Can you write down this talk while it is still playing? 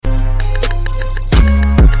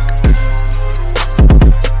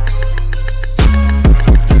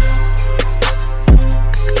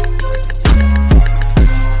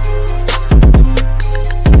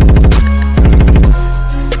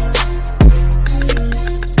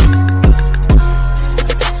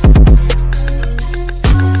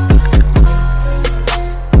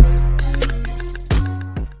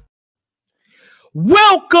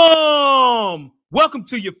Welcome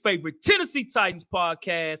to your favorite Tennessee Titans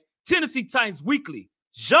podcast, Tennessee Titans Weekly.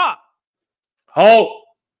 Jacques.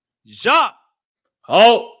 Jacques.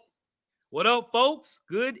 What up, folks?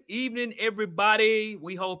 Good evening, everybody.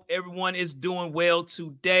 We hope everyone is doing well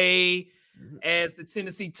today as the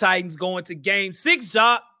Tennessee Titans go into Game 6,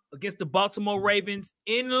 Jacques, against the Baltimore Ravens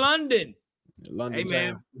in London. Hey,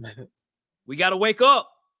 man, we got to wake up.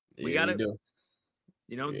 We got to,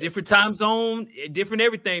 different time zone, different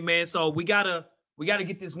everything, man. So we gotta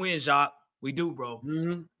get this win, Jacques. We do, bro.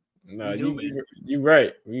 Mm-hmm. No, you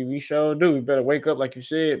right. We sure do. We better wake up, like you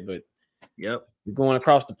said. But yep, we're going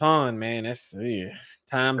across the pond, man. That's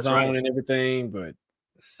time zone right. And everything. But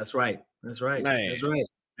that's right. Man. That's right.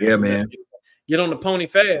 Yeah, man. Get on the pony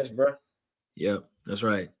fast, bro. Yep, that's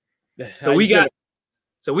right. So we got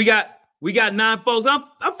 9 folks.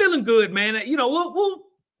 I'm feeling good, man.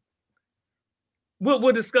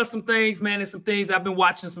 We'll discuss some things, man. There's some things I've been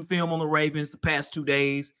watching some film on the Ravens the past 2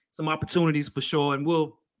 days. Some opportunities for sure, and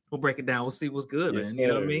we'll break it down. We'll see what's good, yes, man. Sir. You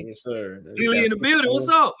know what I mean? Yes, sir. Billy in the building. What's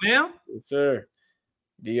up, man? Yes, sir.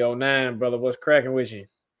 D09, brother. What's cracking with you?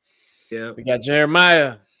 Yeah. We got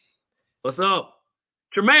Jeremiah. What's up?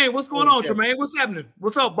 Tremaine, what's going on, Tremaine? What's happening?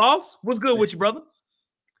 What's up, boss? What's good with you, brother?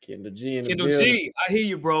 Kendall G in the Kendall building. G, I hear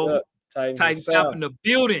you, bro. Titans South in the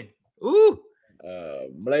building. Ooh.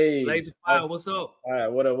 Blaze of Fire, what's up? All right,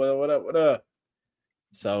 what up?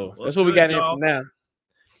 So that's what we got in for now.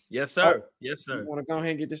 Yes, sir. Yes, sir. You want to go ahead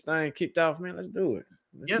and get this thing kicked off, man? Let's do it.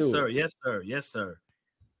 Yes, sir.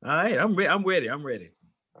 All right, I'm ready.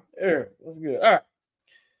 Yeah, that's good. All right.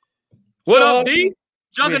 What up, D?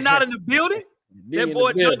 Juggernaut in the building. That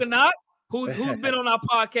boy Juggernaut, who's been on our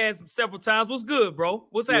podcast several times. What's good, bro?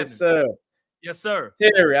 What's happening? Yes, sir. Yes, sir.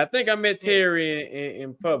 Terry, I think I met Terry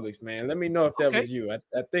in Publix, man. Let me know if that was you. I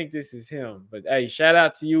think this is him. But hey, shout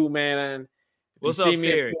out to you, man. What's up,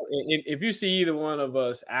 Terry? If you see either one of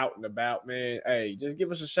us out and about, man, hey, just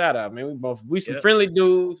give us a shout out, man. We some friendly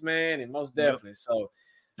dudes, man, and most definitely. So,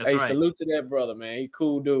 hey, salute to that brother, man. He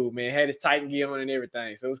cool dude, man. Had his Titan gear on and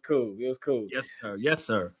everything, so it was cool. Yes,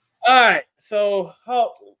 sir. All right, so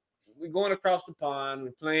we're going across the pond.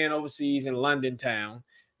 We're playing overseas in London town.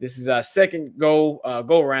 This is our second go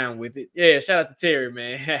around with it. Yeah, shout out to Terry,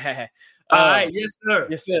 man. All right, yes, sir.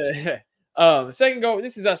 Yes, sir. Second go.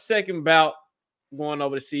 This is our second bout going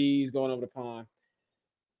over the seas, going over the pond.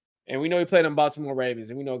 And we know we played on Baltimore Ravens,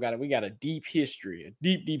 and we know we got a deep history,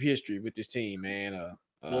 with this team, man.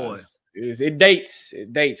 Boy. It dates.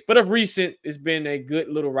 But of recent, it's been a good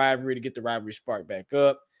little rivalry to get the rivalry spark back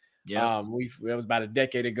up. Yeah, that was about a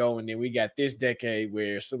decade ago, and then we got this decade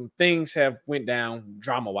where some things have went down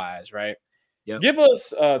drama-wise, right? Yeah. Give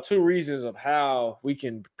us 2 reasons of how we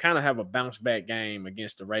can kind of have a bounce back game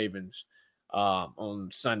against the Ravens on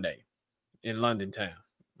Sunday in London town.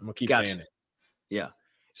 I'm gonna keep saying it. Yeah.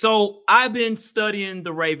 So I've been studying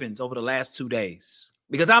the Ravens over the last 2 days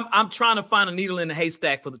because I'm trying to find a needle in the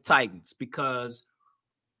haystack for the Titans because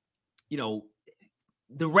the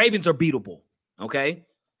Ravens are beatable. Okay.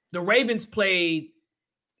 The Ravens played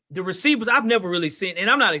the receivers. I've never really seen, and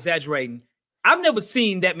I'm not exaggerating, I've never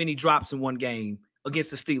seen that many drops in one game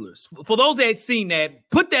against the Steelers. For those that had seen that,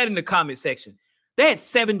 put that in the comment section. They had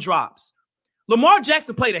 7 drops. Lamar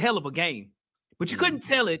Jackson played a hell of a game, but you couldn't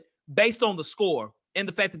tell it based on the score and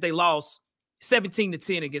the fact that they lost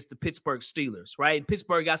 17-10 against the Pittsburgh Steelers, right? And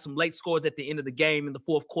Pittsburgh got some late scores at the end of the game in the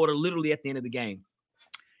fourth quarter, literally at the end of the game.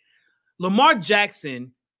 Lamar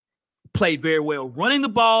Jackson played very well, running the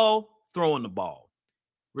ball, throwing the ball.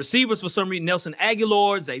 Receivers, for some reason, Nelson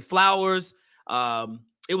Aguilar, Zay Flowers.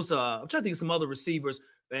 It was I'm trying to think of some other receivers.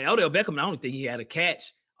 Man, Odell Beckham, I don't think he had a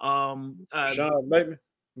catch. Rashad Bateman.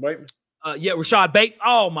 Rashad Bateman.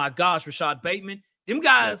 Oh my gosh, Rashad Bateman. Them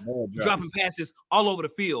guys dropping passes all over the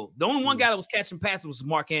field. The only one guy that was catching passes was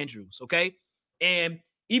Mark Andrews. Okay, and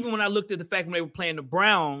even when I looked at the fact when they were playing the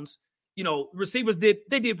Browns, receivers did.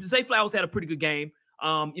 Zay Flowers had a pretty good game.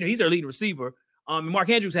 He's their leading receiver. Mark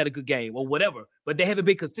Andrews had a good game or whatever, but they haven't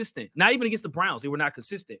been consistent. Not even against the Browns. They were not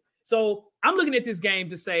consistent. So I'm looking at this game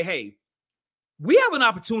to say, hey, we have an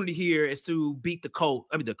opportunity here as to beat the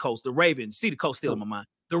Ravens. See the Colts still in my mind.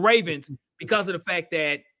 The Ravens, because of the fact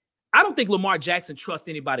that I don't think Lamar Jackson trusts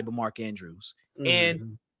anybody but Mark Andrews. Mm-hmm.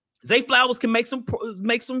 And Zay Flowers can make some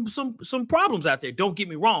problems out there. Don't get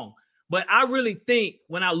me wrong. But I really think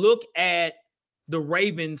when I look at the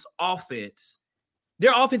Ravens offense,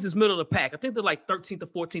 their offense is middle of the pack. I think they're like 13th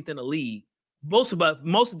or 14th in the league. Most of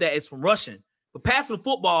that is from rushing. But passing the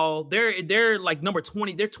football, they're like number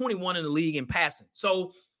 20. They're 21 in the league in passing.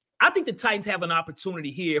 So I think the Titans have an opportunity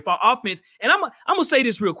here. If our offense, and I'm gonna say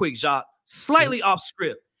this real quick, Jacques, slightly off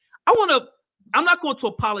script. I want to I'm not going to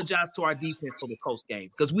apologize to our defense for the post game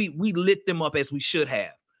because we lit them up as we should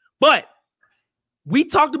have. But we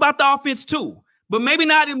talked about the offense too, but maybe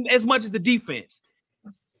not as much as the defense.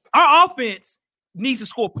 Our offense needs to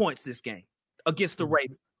score points this game against the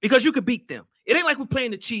Ravens because you could beat them. It ain't like we're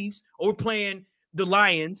playing the Chiefs or we're playing the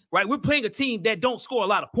Lions, right? We're playing a team that don't score a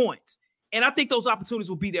lot of points. And I think those opportunities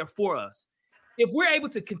will be there for us. If we're able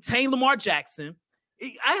to contain Lamar Jackson,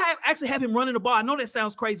 I actually have him running the ball. I know that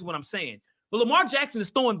sounds crazy what I'm saying, but Lamar Jackson is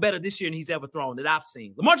throwing better this year than he's ever thrown that I've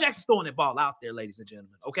seen. Lamar Jackson's throwing that ball out there, ladies and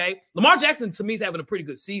gentlemen, okay? Lamar Jackson, to me, is having a pretty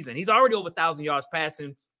good season. He's already over 1,000 yards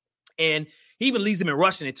passing, and he even leads him in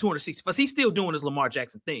rushing at 260. He's still doing his Lamar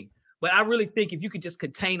Jackson thing. But I really think if you could just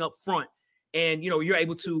contain up front and, you're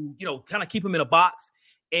able to, kind of keep him in a box.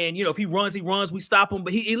 And, if he runs, we stop him.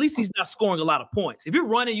 But at least he's not scoring a lot of points. If you're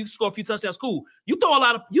running, you score a few touchdowns, cool. You throw a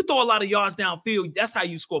lot of yards downfield. That's how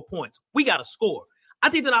you score points. We got to score. I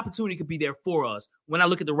think that opportunity could be there for us when I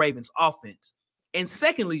look at the Ravens offense. And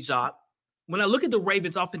secondly, Jacques, when I look at the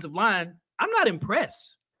Ravens offensive line, I'm not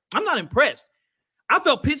impressed. I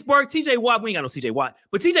felt Pittsburgh, TJ Watt, we ain't got no TJ Watt,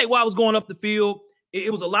 but TJ Watt was going up the field. It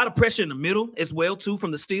was a lot of pressure in the middle as well, too,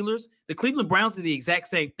 from the Steelers. The Cleveland Browns did the exact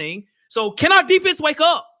same thing. So can our defense wake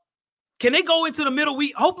up? Can they go into the middle?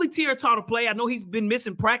 Hopefully T.R. Tart will play. I know he's been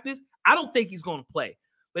missing practice. I don't think he's going to play.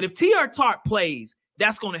 But if T.R. Tart plays,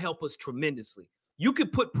 that's going to help us tremendously. You can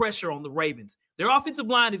put pressure on the Ravens. Their offensive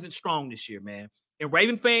line isn't strong this year, man. And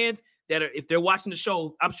Raven fans if they're watching the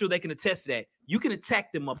show, I'm sure they can attest to that. You can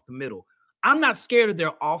attack them up the middle. I'm not scared of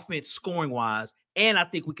their offense scoring-wise, and I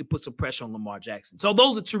think we can put some pressure on Lamar Jackson. So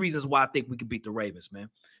those are two reasons why I think we can beat the Ravens, man.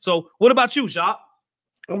 So what about you, Jacques?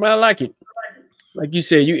 Well, I like it. Like you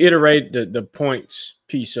said, you iterate the points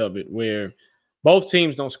piece of it where both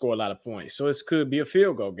teams don't score a lot of points. So it could be a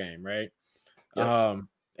field goal game, right? Yep.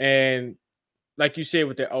 And like you said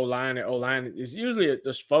with their O-line is usually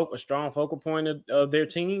a strong focal point of their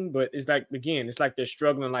team. But it's like, again, it's like they're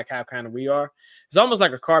struggling like how kind of we are. It's almost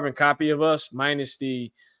like a carbon copy of us minus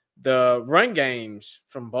the run games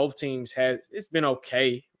from both teams. It's been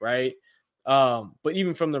okay, right? But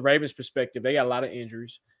even from the Ravens perspective, they got a lot of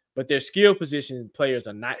injuries. But their skill position players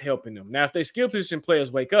are not helping them. Now, if their skill position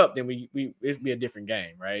players wake up, then it'd be a different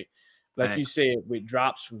game, right? Like you said, with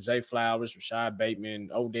drops from Zay Flowers, Rashad Bateman,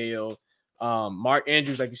 Odell, Mark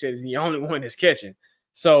Andrews, like you said, is the only one that's catching.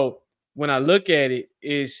 So when I look at it,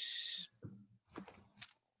 it's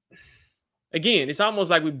almost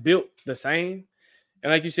like we built the same.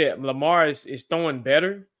 And like you said, Lamar is throwing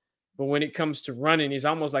better. But when it comes to running, it's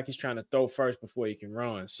almost like he's trying to throw first before he can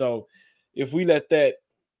run. So if we let that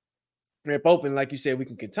rip open, like you said, we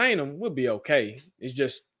can contain them, we'll be okay. It's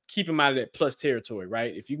just keep them out of that plus territory,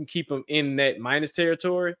 right? If you can keep them in that minus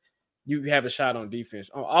territory, you have a shot on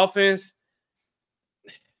defense. On offense,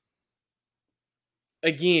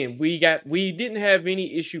 again, we didn't have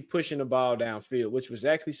any issue pushing the ball downfield, which was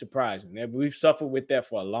actually surprising. We've suffered with that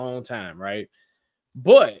for a long time, right?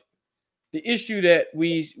 But the issue that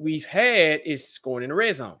we've had is scoring in the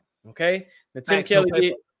red zone, okay? Now, Tim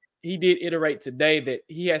Kelly did iterate today that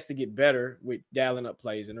he has to get better with dialing up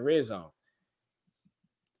plays in the red zone.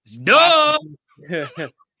 Duh! Go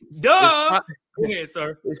ahead,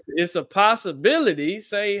 sir. It's a possibility,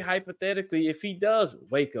 say hypothetically, if he does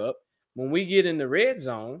wake up, when we get in the red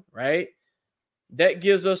zone, right, that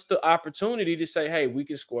gives us the opportunity to say, hey, we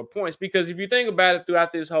can score points. Because if you think about it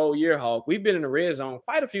throughout this whole year, Hawk, we've been in the red zone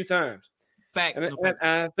quite a few times. Facts. And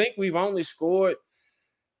I think we've only scored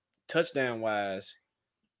touchdown-wise.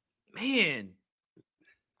 Man,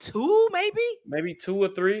 2 maybe? Maybe 2 or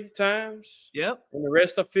 3 times. Yep. And the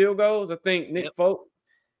rest are field goals. I think Nick Folk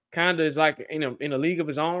kind of is like in a league of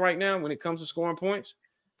his own right now when it comes to scoring points.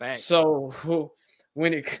 Facts. So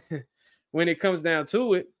when it comes down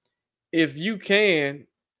to it, if you can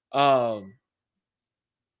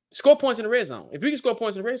score points in the red zone, if we can score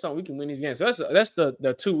points in the red zone, we can win these games. So that's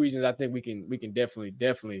the 2 reasons I think we can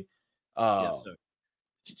definitely yes,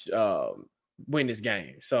 sir. Win this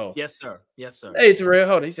game. So yes, sir. Hey, Terrell,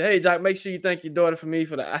 hold on. He said, hey, Doc, make sure you thank your daughter for me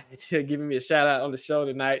for the idea giving me a shout out on the show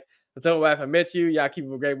tonight. I told my wife I met you. Y'all keep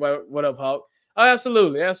it great. What up, Hawk? Oh,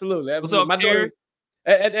 absolutely. What's up, my daughter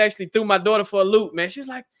actually threw my daughter for a loop, man. She was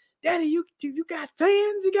like, Daddy, you got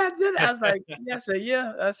fans? You got that? I was like,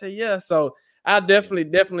 yeah. I said, yeah. So I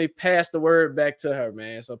definitely passed the word back to her,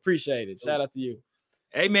 man. So appreciate it. Shout out to you.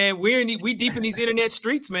 Hey, man, we deep in these internet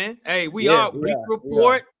streets, man. Hey, we are. Bleacher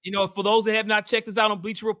Report. For those that have not checked us out on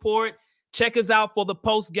Bleacher Report, check us out for the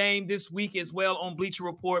post game this week as well on Bleacher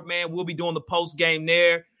Report, man. We'll be doing the post game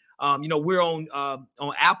there. We're on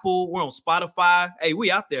Apple, we're on Spotify. Hey,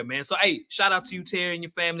 we out there, man. So hey, shout out to you, Terry, and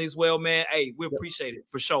your family as well, man. Hey, we appreciate it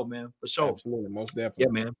for sure, man. For sure. Absolutely, most definitely.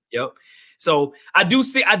 Yeah, man. Yep. So I do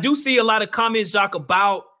see a lot of comments, Jacques,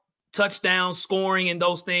 about touchdown scoring and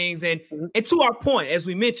those things. And to our point, as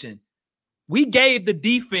we mentioned, we gave the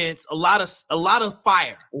defense a lot of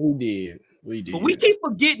fire. We did. But we keep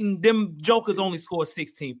forgetting them jokers only scored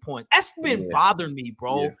 16 points. That's been bothering me,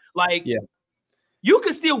 bro. You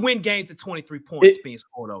can still win games at 23 points being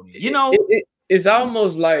scored on you. It's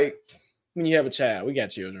almost like when you have a child. We got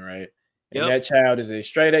children, right? And that child is a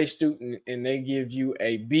straight A student, and they give you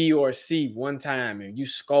a B or C one time, and you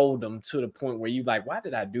scold them to the point where you like, why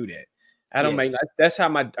did I do that? I don't make. That's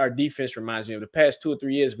how our defense reminds me of the past 2 or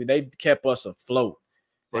 3 years. They've kept us afloat.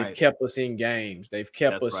 They've kept us in games. They've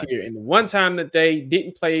kept us here. And the one time that they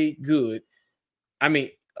didn't play good, I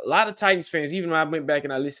mean, a lot of Titans fans, even when I went back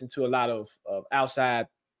and I listened to a lot of outside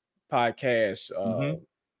podcasts,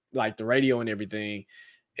 like the radio and everything,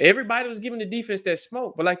 everybody was giving the defense that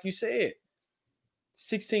smoke. But like you said,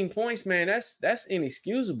 16 points, man, that's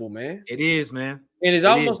inexcusable, man. It is, man. And it's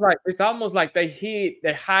almost like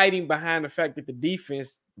they're hiding behind the fact that the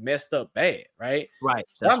defense messed up bad, right? Right.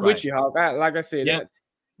 So I'm with you, Hawk. Like I said,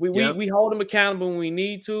 we hold them accountable when we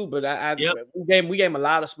need to, but we gave them a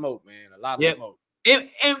lot of smoke, man. A lot of smoke. And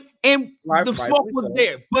the smoke was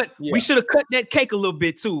there, but we should have cut that cake a little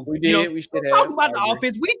bit too. We did. We should have. Talk about the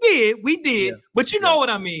offense. We did. Yeah. But you know what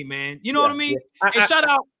I mean, man. You know what I mean? And shout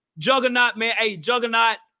out Juggernaut, man. Hey,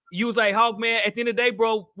 Juggernaut, you was like, Hawk, man, at the end of the day,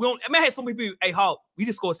 bro, I had so many people, hey, Hawk, we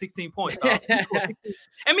just scored 16 points, dog.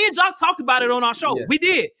 And me and Jock talked about it on our show. We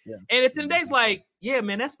did. Yeah. And at the end of the day, it's like, yeah,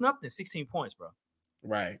 man, that's nothing. 16 points, bro.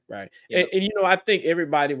 Right. Yeah. And I think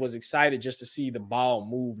everybody was excited just to see the ball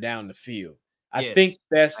move down the field. I think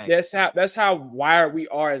that's how wired we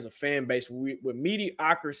are as a fan base. With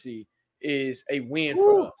mediocrity is a win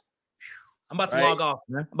for us. I'm about to log off,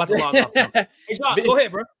 man. I'm about to log off. Hey, Sean, go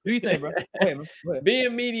ahead, bro. Do you think, bro? Go ahead, man. Go ahead.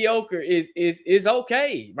 Being mediocre is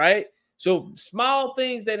okay, right? So small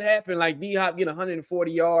things that happen, like D-Hop get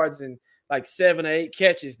 140 yards and like 7 or 8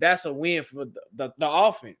 catches, that's a win for the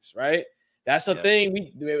offense, right? That's a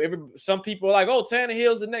thing. Some people are like, oh,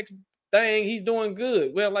 Tannehill's the next thing. He's doing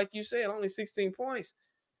good. Well, like you said, only 16 points.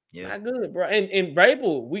 Not good, bro. And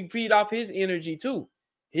Vrabel, we feed off his energy too.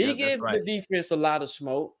 He gives the defense a lot of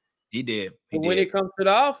smoke. He did. But when it comes to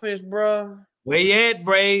the offense, bro. Where you at,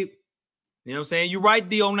 Vrab? You know what I'm saying? You're right,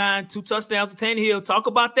 D09. 2 touchdowns to Tannehill. Talk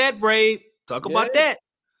about that, Vrab. Talk about that.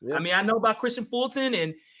 Yeah. I mean, I know about Christian Fulton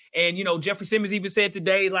and Jeffrey Simmons even said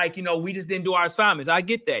today, like, we just didn't do our assignments. I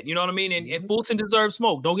get that. You know what I mean? And Fulton deserves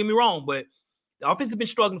smoke. Don't get me wrong, but the offense has been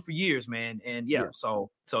struggling for years, man. And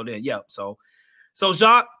so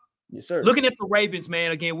Jacques, yes, sir. Looking at the Ravens,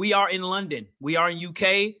 man, again, we are in London. We are in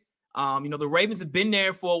UK. The Ravens have been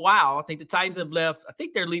there for a while. I think the Titans have left. I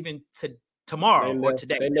think they're leaving tomorrow or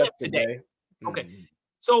today. They left today. Okay.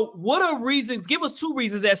 So what are reasons? Give us 2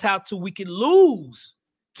 reasons as how we can lose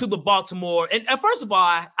to the Baltimore. And first of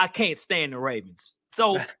all, I can't stand the Ravens.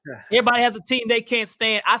 So everybody has a team they can't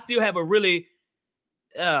stand. I still have an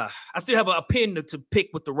opinion to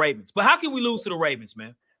pick with the Ravens. But how can we lose to the Ravens,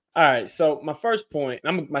 man? All right. So my first point,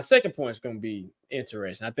 my second point is going to be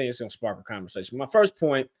interesting. I think it's going to spark a conversation. My first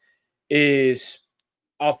point is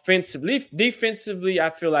offensively. Defensively,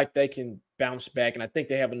 I feel like they can bounce back, and I think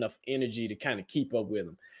they have enough energy to kind of keep up with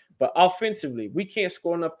them. But offensively, we can't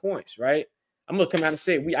score enough points, right? I'm gonna come out and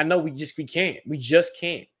say we can't. We just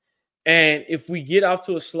can't. And if we get off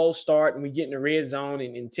to a slow start and we get in the red zone,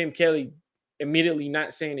 and Tim Kelly immediately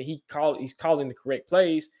not saying that he's calling the correct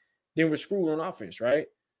plays, then we're screwed on offense, right?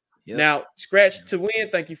 Yep. Now, scratch to win.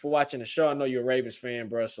 Thank you for watching the show. I know you're a Ravens fan,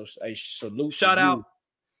 bro. So a salute. Shout out.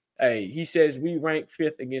 Hey, he says we rank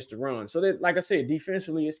 5th against the run. So that, like I said,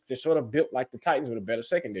 defensively, they're sort of built like the Titans with a better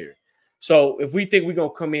secondary. So if we think we're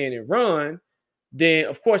going to come in and run, then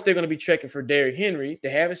of course they're going to be checking for Derrick Henry. They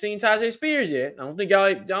haven't seen Tajay Spears yet. I don't think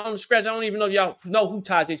y'all on the scratch. I don't even know y'all know who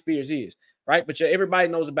Tajay Spears is, right? But everybody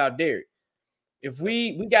knows about Derrick. If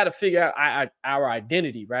we got to figure out our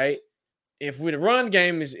identity, right? If the run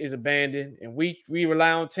game is abandoned and we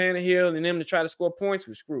rely on Tannehill and them to try to score points,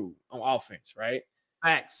 we're screwed on offense, right?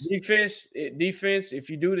 Facts. Defense. If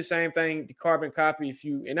you do the same thing, the carbon copy.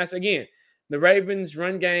 And that's again, the Ravens'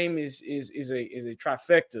 run game is a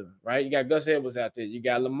trifecta, right? You got Gus Edwards out there. You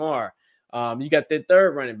got Lamar. You got that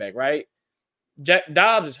third running back, right?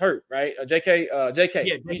 Dobbs is hurt, right? JK.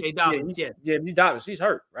 Yeah, JK Dobbins. Yeah, Dobbins. He's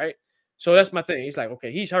hurt, right? So that's my thing. He's like,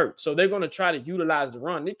 okay, he's hurt. So they're going to try to utilize the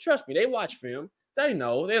run. Trust me, they watch film. They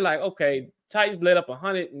know. They're like, okay, Titans let up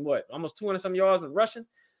 100 and almost 200 some yards of rushing.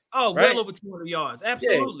 Oh, right? well over 200 yards.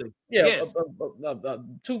 Absolutely. Yeah. Yes.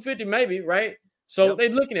 250 maybe, right? So they're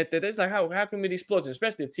looking at that. It's like, how can we be explosions,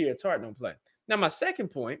 especially if Tia Tart don't play? Now, my second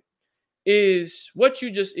point is what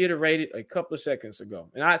you just iterated a couple of seconds ago.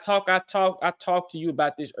 And I talked to you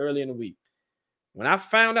about this early in the week. When I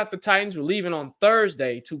found out the Titans were leaving on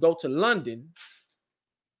Thursday to go to London,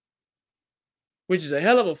 which is a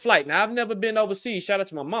hell of a flight. Now, I've never been overseas. Shout out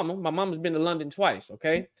to my mama. My mama's been to London twice,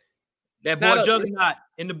 okay? That boy Juggernaut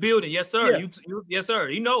in the building. Yes, sir. Yeah. Yes, sir.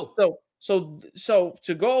 You know. So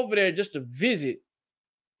to go over there just to visit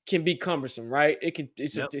can be cumbersome, right?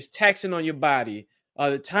 It's taxing on your body.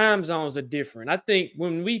 The time zones are different. I think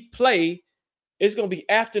when we play, it's gonna be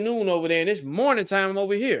afternoon over there, and it's morning time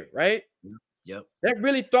over here, right? Yep. That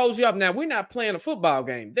really throws you off. Now, we're not playing a football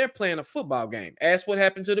game. They're playing a football game. Ask what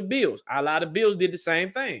happened to the Bills. A lot of Bills did the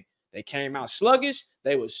same thing. They came out sluggish.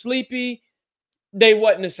 They were sleepy. They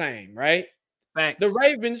wasn't the same, right? Thanks. The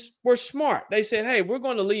Ravens were smart. They said, hey, we're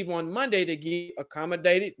going to leave on Monday to get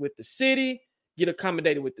accommodated with the city, get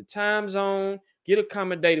accommodated with the time zone, get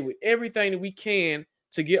accommodated with everything that we can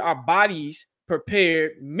to get our bodies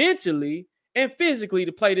prepared mentally and physically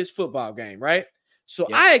to play this football game, right? So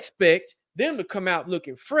I expect them to come out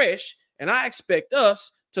looking fresh, and I expect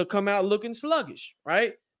us to come out looking sluggish,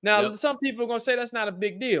 right? Now, some people are going to say that's not a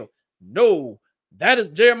big deal. No, that is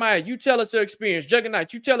Jeremiah. You tell us your experience.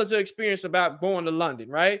 Juggernaut, you tell us your experience about going to London,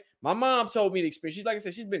 right? My mom told me the experience. She's like I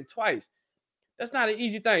said, she's been twice. That's not an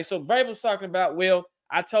easy thing. So Vrabel's talking about, well,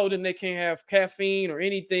 I told them they can't have caffeine or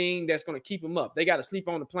anything that's going to keep them up. They got to sleep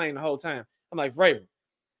on the plane the whole time. I'm like, Vrabel,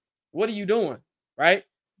 what are you doing, right?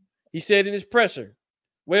 He said in his presser,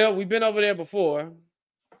 well, we've been over there before,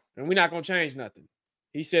 and we're not going to change nothing.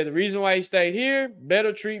 He said the reason why he stayed here,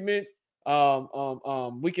 better treatment,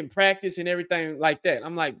 we can practice and everything like that.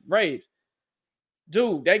 I'm like, Braves,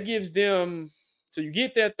 dude, that gives them. So you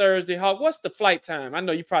get there Thursday. What's the flight time? I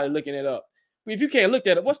know you're probably looking it up. If you can't look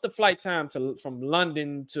at it, what's the flight time from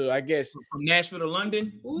London to, I guess, from Nashville to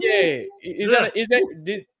London? Ooh, yeah,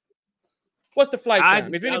 what's the flight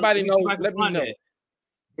time? If anybody knows, let me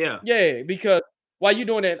know. Yeah, because while you're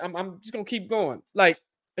doing that, I'm just gonna keep going. Like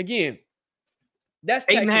again, that's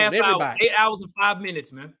 8.5 hours, 8 hours and 5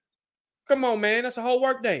 minutes, man. Come on, man. That's a whole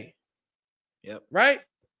work day. Yep. Right?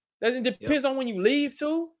 It depends on when you leave,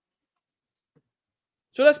 too.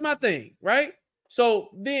 So that's my thing, right? So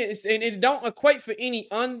then, and it don't equate for any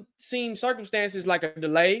unseen circumstances like a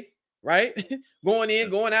delay, right? Going in,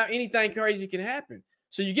 going out, anything crazy can happen.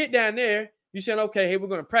 So you get down there, you said, okay, hey, we're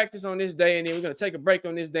going to practice on this day, and then we're going to take a break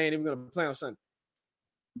on this day, and then we're going to play on Sunday.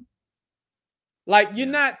 Like, you're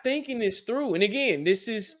not thinking this through. And again, this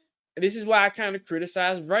is why I kind of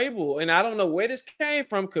criticize Vrabel. And I don't know where this came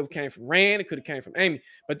from. Could have came from Rand. It could have came from Amy.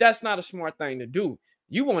 But that's not a smart thing to do.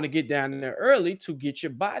 You want to get down in there early to get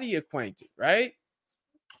your body acquainted, right?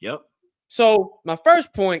 Yep. So my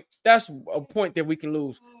first point, that's a point that we can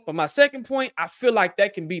lose. But my second point, I feel like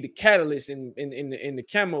that can be the catalyst in the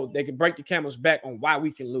camel. They can break the camel's back on why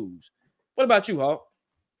we can lose. What about you, Hawk?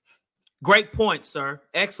 Great point, sir.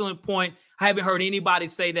 Excellent point. I haven't heard anybody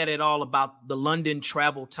say that at all about the London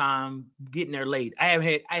travel time, getting there late.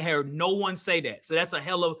 I heard no one say that. So that's a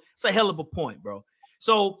hell of a point, bro.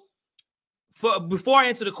 So before I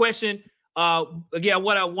answer the question, again,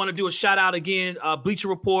 what I want to do is shout out again, Bleacher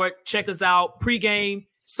Report. Check us out. Pregame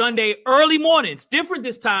Sunday, early mornings. Different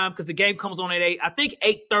this time because the game comes on at 8. I think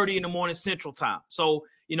 8:30 in the morning Central Time. So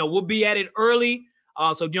we'll be at it early.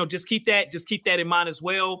 So just keep that in mind as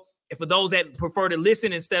well. And for those that prefer to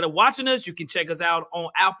listen instead of watching us, you can check us out on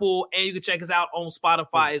Apple and you can check us out on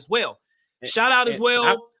Spotify as well. Shout out as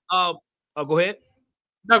well. Go ahead.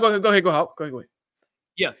 No, go ahead. Go ahead.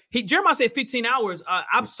 Yeah, Jeremiah said 15 hours.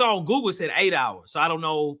 I saw on Google said 8 hours. So I don't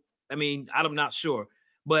know. I mean, I'm not sure.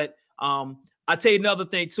 But I'll tell you another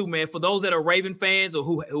thing too, man. For those that are Raven fans or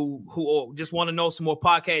who just want to know some more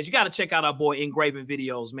podcasts, you got to check out our boy Engraving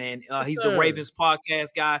Videos, man. He's the Ravens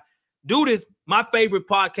podcast guy. Dude is my favorite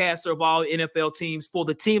podcaster of all NFL teams for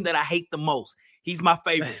the team that I hate the most. He's my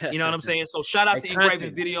favorite. You know what I'm saying? So shout out to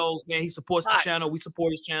Engraving Videos, man. He supports the channel. We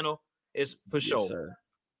support his channel. It's for sure. Sir.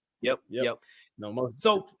 Yep. No,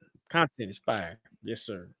 so content is fire. Yes,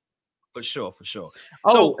 sir. For sure.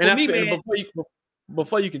 Oh, so for me, man,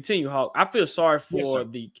 before you continue, Hawk, I feel sorry for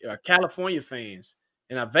the California fans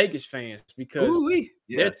and our Vegas fans because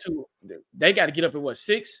they got to get up at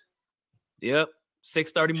 6? Yep.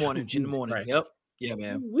 6:30 morning in the morning. Christ. Yep. Yeah,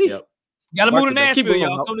 man. Wee. Yep. Gotta move to Nashville,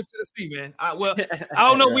 y'all. Come to Tennessee, man. I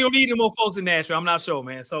don't know. We don't need any more folks in Nashville. I'm not sure,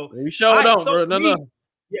 man. So we sure don't, bro. No.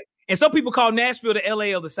 Yeah. And some people call Nashville the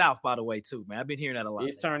LA of the South, by the way, too, man. I've been hearing that a lot.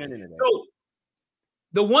 It's turning into that. So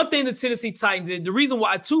The one thing the Tennessee Titans did, two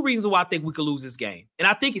reasons why I think we could lose this game, and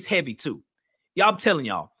I think it's heavy too. Y'all, I'm telling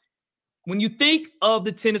y'all, when you think of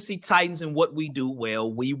the Tennessee Titans and what we do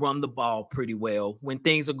well, we run the ball pretty well when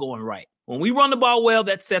things are going right. When we run the ball well,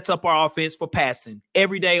 that sets up our offense for passing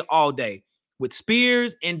every day, all day, with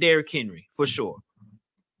Spears and Derrick Henry, for sure.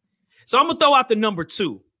 So I'm going to throw out the number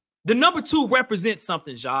 2. The number 2 represents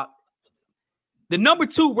something, Jacques. The number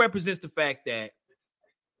 2 represents the fact that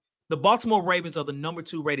the Baltimore Ravens are the number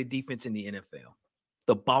 2 rated defense in the NFL.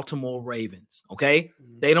 The Baltimore Ravens, okay?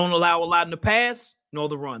 They don't allow a lot in the pass nor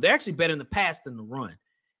the run. They're actually better in the pass than the run.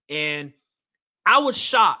 And I was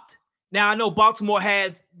shocked. Now, I know Baltimore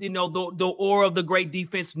has, the aura of the great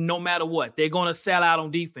defense no matter what. They're going to sell out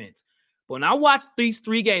on defense. But when I watched these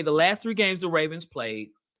 3 games, the last 3 games the Ravens played,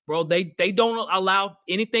 bro, they don't allow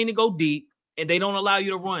anything to go deep, and they don't allow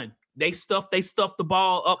you to run. They stuff the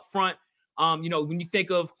ball up front. When you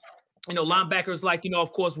think of, linebackers like,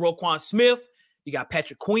 of course, Roquan Smith, you got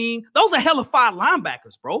Patrick Queen. Those are hella fine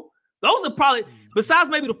linebackers, bro. Those are probably, besides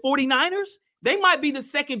maybe the 49ers, they might be the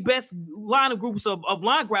second best line of groups of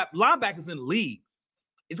linebackers in the league.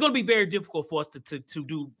 It's going to be very difficult for us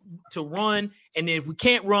to run. And then if we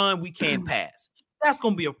can't run, we can't pass. That's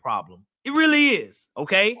going to be a problem. It really is.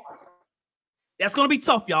 Okay. That's going to be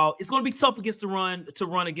tough, y'all. It's going to be tough to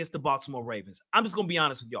run against the Baltimore Ravens. I'm just going to be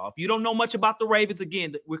honest with y'all. If you don't know much about the Ravens,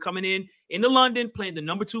 again, we're coming into London, playing the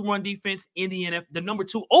number 2 run defense in the NFL, the number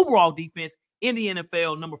 2 overall defense in the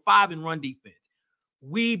NFL, number 5 in run defense.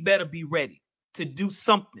 We better be ready to do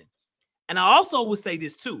something. And I also would say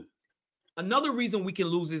this too. Another reason we can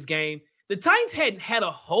lose this game, the Titans hadn't had a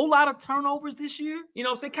whole lot of turnovers this year.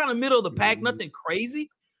 It's kind of middle of the pack, nothing crazy.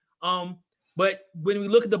 But when we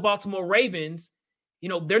look at the Baltimore Ravens,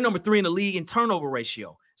 they're number 3 in the league in turnover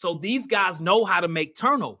ratio. So these guys know how to make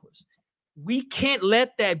turnovers. We can't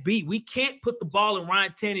let that be. We can't put the ball in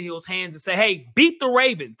Ryan Tannehill's hands and say, hey, beat the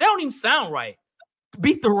Ravens. That don't even sound right.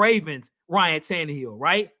 Beat the Ravens, Ryan Tannehill,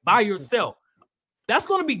 right? By yourself. That's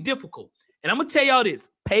going to be difficult. And I'm going to tell y'all this.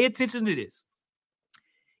 Pay attention to this.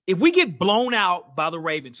 If we get blown out by the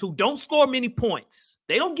Ravens, who don't score many points,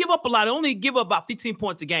 they don't give up a lot. They only give up about 15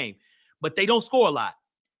 points a game, but they don't score a lot.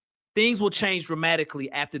 Things will change dramatically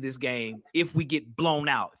after this game if we get blown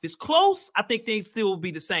out. If it's close, I think things still will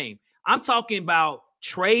be the same. I'm talking about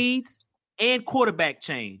trades and quarterback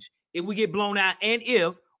change. If we get blown out and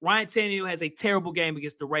if Ryan Tannehill has a terrible game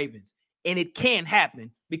against the Ravens, and it can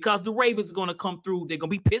happen because the Ravens are going to come through. They're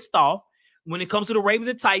going to be pissed off. When it comes to the Ravens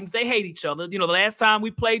and Titans, they hate each other. The last time we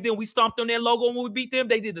played them, we stomped on their logo when we beat them.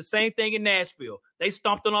 They did the same thing in Nashville. They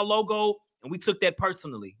stomped on our logo, and we took that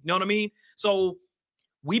personally. You know what I mean? So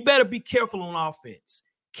we better be careful on offense.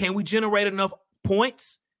 Can we generate enough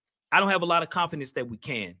points? I don't have a lot of confidence that we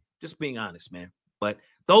can. Just being honest, man. But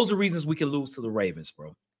those are reasons we can lose to the Ravens,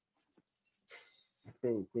 bro.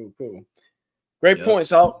 Cool. Great points,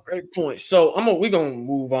 Salt. Great points. So we're gonna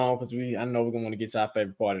move on because I know we're gonna want to get to our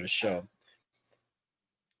favorite part of the show.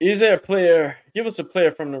 Is there a player? Give us a player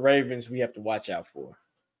from the Ravens we have to watch out for.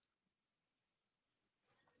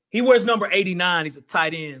 He wears number 89. He's a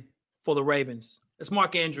tight end for the Ravens. That's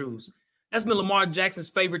Mark Andrews. That's been Lamar Jackson's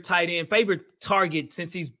favorite tight end, favorite target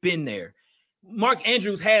since he's been there. Mark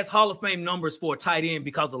Andrews has Hall of Fame numbers for a tight end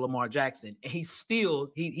because of Lamar Jackson, and he's still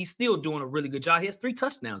doing a really good job. He has 3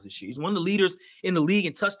 touchdowns this year. He's one of the leaders in the league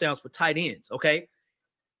in touchdowns for tight ends, okay?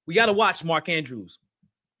 We got to watch Mark Andrews.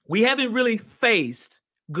 We haven't really faced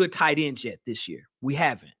good tight ends yet this year. We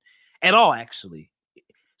haven't at all, actually.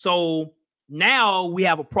 So now we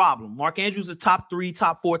have a problem. Mark Andrews is top 3,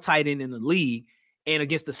 top 4 tight end in the league, and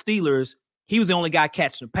against the Steelers, he was the only guy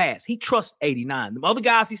catching the pass. He trusts 89. The other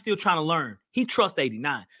guys, he's still trying to learn. He trusts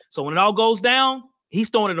 89. So when it all goes down, he's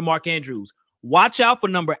throwing it to Mark Andrews. Watch out for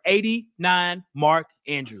number 89, Mark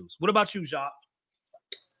Andrews. What about you, Jacques?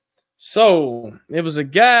 So it was a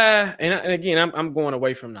guy, and again, I'm going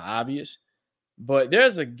away from the obvious, but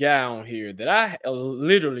there's a guy on here that I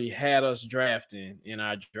literally had us drafting in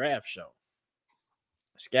our draft show.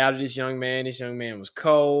 I scouted this young man. This young man was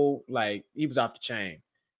cold. Like, he was off the chain.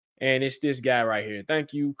 And it's this guy right here.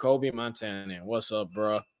 Thank you, Kobe Montana. What's up,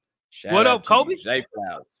 bro? What up, Kobe? Zay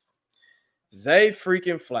Flowers. Zay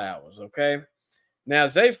freaking Flowers, okay? Now,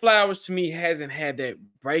 Zay Flowers, to me, hasn't had that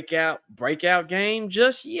breakout game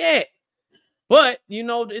just yet. But,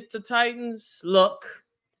 it's the Titans' luck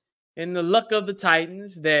and the luck of the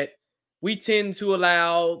Titans that we tend to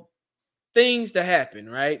allow things to happen,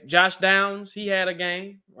 right? Josh Downs, he had a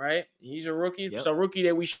game, right? He's a rookie. Yep. So, a rookie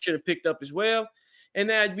that we should have picked up as well. And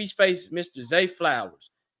now we face Mr. Zay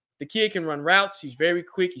Flowers. The kid can run routes. He's very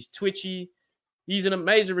quick. He's twitchy. He's an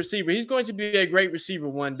amazing receiver. He's going to be a great receiver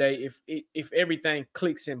one day if everything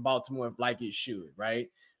clicks in Baltimore like it should, right?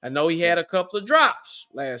 I know he had a couple of drops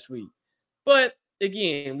last week, but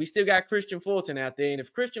again, we still got Christian Fulton out there, and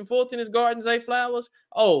if Christian Fulton is guarding Zay Flowers,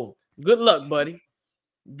 oh, good luck, buddy.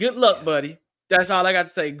 Good luck, buddy. That's all I got to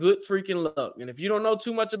say. Good freaking luck. And if you don't know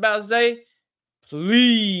too much about Zay,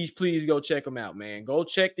 please go check him out, man. Go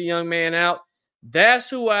check the young man out. That's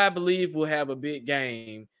who I believe will have a big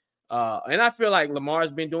game. And I feel like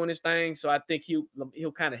Lamar's been doing his thing, so I think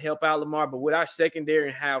he'll kind of help out Lamar. But with our secondary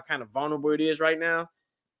and how kind of vulnerable it is right now,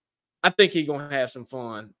 I think he's going to have some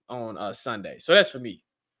fun on Sunday. So that's for me.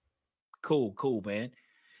 Cool, man.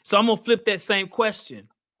 So I'm going to flip that same question.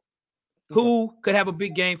 Who could have a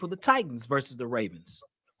big game for the Titans versus the Ravens?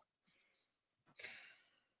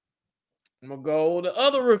 I'm going to go the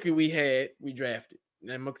other rookie we drafted.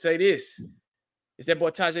 And I'm going to say this. It's that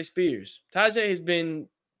boy Tajay Spears. Tajay has been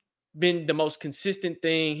the most consistent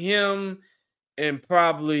thing. Him and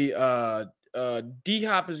probably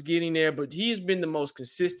D-Hop is getting there, but he has been the most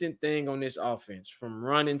consistent thing on this offense from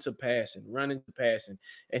running to passing.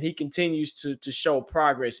 And he continues to show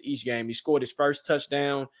progress each game. He scored his first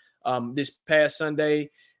touchdown this past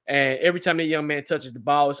Sunday, and every time that young man touches the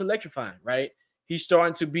ball, it's electrifying, right? He's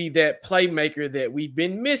starting to be that playmaker that we've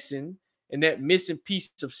been missing, and that missing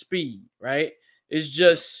piece of speed, right? It's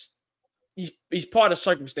just he's part of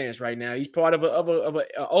circumstance right now. He's part of an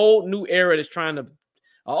old new era that's trying to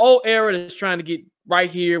get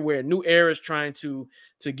right here, where a new era is trying to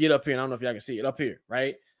get up here. And I don't know if y'all can see it up here,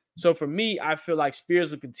 right? So for me, I feel like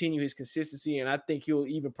Spears will continue his consistency, and I think he'll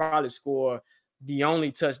even probably score the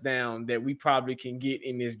only touchdown that we probably can get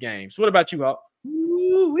in this game. So what about you, Hawk?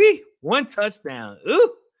 Ooh-wee. One touchdown.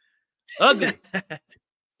 Ooh, ugly.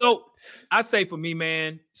 So I say for me,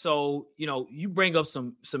 man, so, you bring up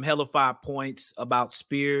some hella fire points about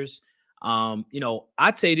Spears. I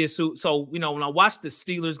tell you this. So, when I watched the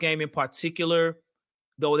Steelers game in particular,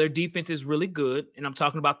 though their defense is really good, and I'm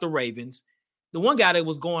talking about the Ravens, the one guy that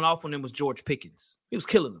was going off on them was George Pickens. He was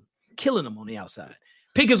killing them on the outside.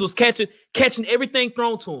 Pickens was catching everything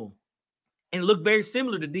thrown to him, and looked very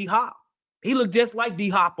similar to D-Hop. He looked just like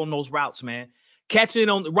D-Hop on those routes, man. Catching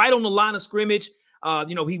it right on the line of scrimmage.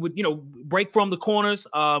 He would, break from the corners.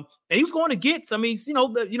 And he was going to get some,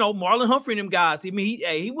 Marlon Humphrey and them guys. I mean,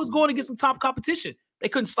 he was going to get some top competition. They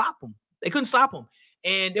couldn't stop him.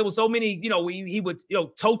 And there was so many, he would,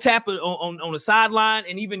 toe tap on the sideline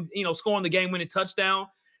and even, scoring the game-winning touchdown.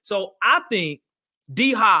 So I think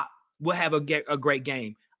D-Hop will have a great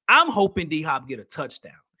game. I'm hoping D-Hop get a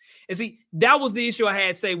touchdown. And see, that was the issue I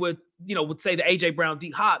had, say, with the A.J. Brown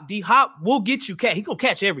D-Hop. D-Hop will get you catch. He's going to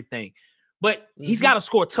catch everything. But he's got to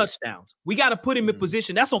score touchdowns. We got to put him in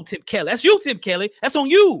position. That's on Tim Kelly. That's you, Tim Kelly. That's on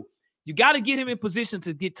you. You got to get him in position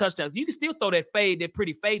to get touchdowns. You can still throw that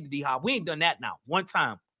pretty fade to D-Hop. We ain't done that now. One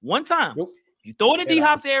time. Nope. You throw it in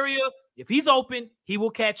D-Hop's area. If he's open, he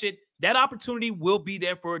will catch it. That opportunity will be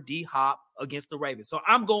there for D-Hop against the Ravens. So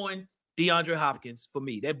I'm going DeAndre Hopkins for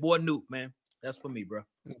me. That boy Nuke, man. That's for me, bro.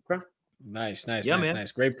 Okay. Nice. Man.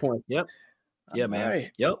 Nice. Great point. Yep. Yeah, man.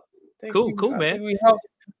 Right. Yep. Cool, man.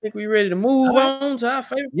 I think we ready to move on to our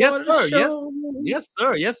favorite part of the show. Yes,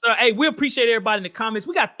 sir. Hey, we appreciate everybody in the comments.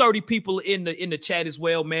 We got 30 people in the chat as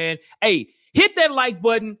well, man. Hey, hit that like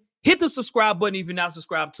button. Hit the subscribe button if you're not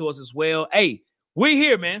subscribed to us as well. Hey, we're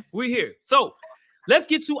here, man. We're here. So let's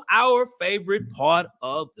get to our favorite part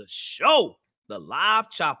of the show, the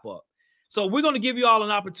live chop up. So we're going to give you all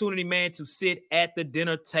an opportunity, man, to sit at the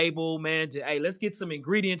dinner table, man. Hey, let's get some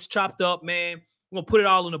ingredients chopped up, man. We're going to put it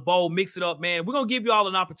all in a bowl, mix it up, man. We're going to give you all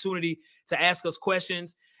an opportunity to ask us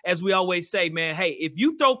questions. As we always say, man, hey, if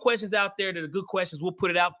you throw questions out there that are good questions, we'll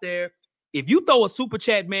put it out there. If you throw a super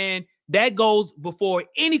chat, man, that goes before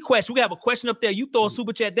any question. We have a question up there. You throw a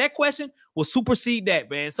super chat, that question will supersede that,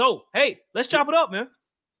 man. So, hey, let's chop it up, man.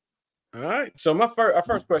 All right. So our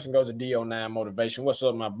first question goes to DO9 Motivation. What's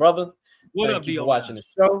up, my brother? What Thank up, you DO9? for watching the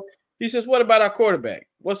show. He says, what about our quarterback?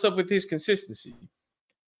 What's up with his consistency?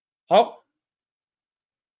 Hawk?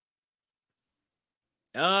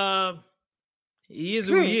 He is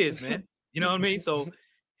who he is, man. You know what I mean? So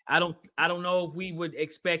I don't know if we would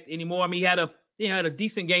expect any more. I mean, he had a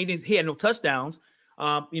decent game. He had no touchdowns.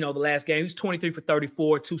 The last game, he was 23 for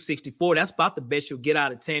 34, 264. That's about the best you'll get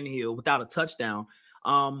out of Tannehill without a touchdown.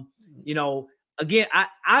 Again,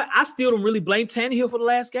 I still don't really blame Tannehill for the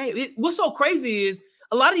last game. What's so crazy is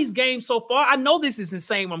a lot of these games so far, I know this is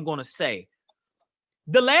insane what I'm going to say.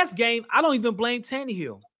 The last game, I don't even blame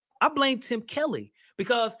Tannehill. I blame Tim Kelly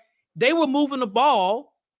because they were moving the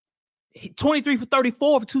ball 23 for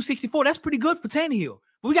 34 for 264. That's pretty good for Tannehill.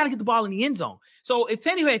 but we got to get the ball in the end zone. So if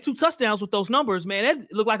Tannehill had 2 touchdowns with those numbers, man,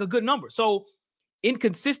 that looked like a good number. So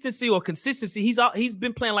inconsistency or consistency, he's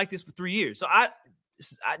been playing like this for 3 years. So I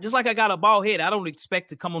just like I got a bald head, I don't expect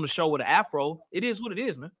to come on the show with an afro. It is what it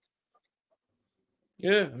is, man.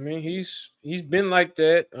 Yeah, I mean, he's been like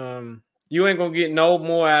that. You ain't gonna get no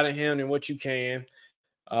more out of him than what you can.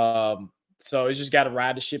 So it's just got to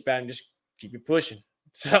ride the ship out and just keep it pushing.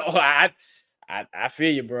 So I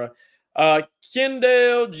feel you, bro.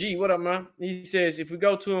 Kendall G, what up, man? He says, if we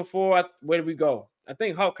go 2-4, where do we go? I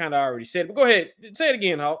think Hawk kind of already said it, but go ahead. Say it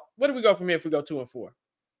again, Hawk. Where do we go from here if we go 2-4?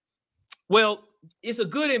 Well, it's a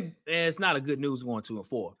good and it's not a good news going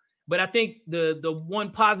 2-4. But I think the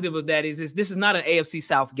one positive of that is this is not an AFC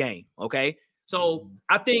South game, okay? So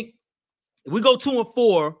I think if we go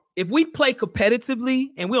 2-4, if we play competitively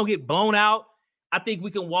and we don't get blown out, I think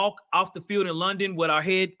we can walk off the field in London with our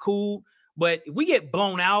head cool. But if we get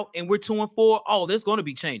blown out and we're 2-4, there's going to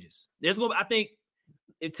be changes. I think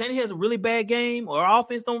if Tannehill has a really bad game or our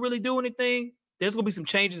offense don't really do anything, there's going to be some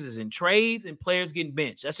changes in trades and players getting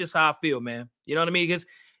benched. That's just how I feel, man. You know what I mean? Because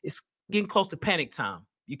it's getting close to panic time.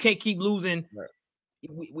 You can't keep losing.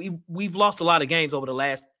 Right. We've lost a lot of games over the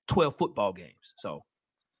last 12 football games. So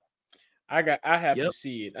I have to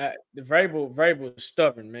see it. The Vrabel is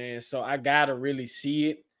stubborn, man. So I gotta really see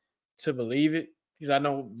it to believe it. Because I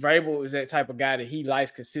know Vrabel is that type of guy that he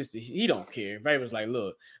likes consistency. He don't care. Vrabel's like,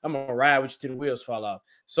 look, I'm gonna ride with you till the wheels fall off.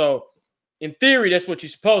 So in theory, that's what you're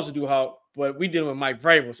supposed to do, Hawk. But we dealing with Mike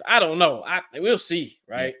Vrabel. So I don't know. We'll see,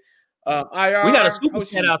 right? IR, we got a super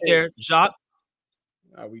chat out there, Jacques.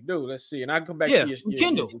 We do. Let's see. And I'll come back to your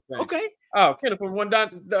Kendall. Okay. Oh, Kendall from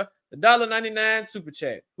the $1.99 super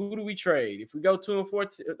chat. Who do we trade? If we go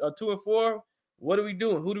 2-4, what are we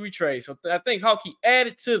doing? Who do we trade? So I think Hawkey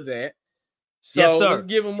added to that. So yes, sir. Let's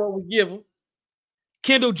give him what we give him.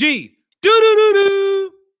 Kendall G.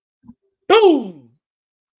 Do. Boom.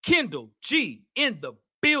 Kendall G in the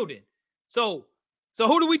building. So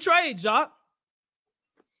who do we trade, Jacques?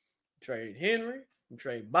 Trade Henry. We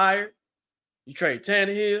trade Byard. You trade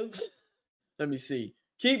Tannehill. Let me see.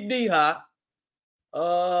 Keep D-Hop.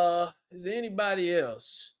 Is there anybody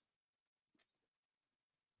else?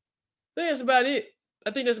 I think that's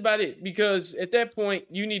about it. Because at that point,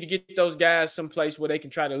 you need to get those guys someplace where they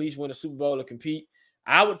can try to at least win a Super Bowl or compete.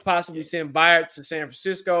 I would possibly send Byard to San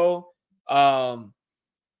Francisco.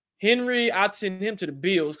 Henry, I'd send him to the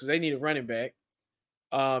Bills because they need a running back.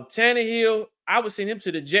 Tannehill, I would send him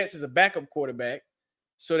to the Jets as a backup quarterback.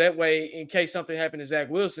 So that way, in case something happened to Zach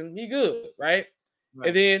Wilson, he good, right?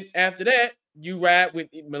 And then after that, you ride with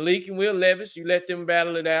Malik and Will Levis. You let them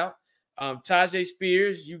battle it out. Tajay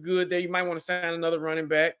Spears, you good there. You might want to sign another running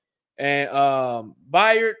back. And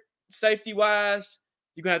Byard, safety-wise,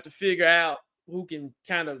 you're going to have to figure out who can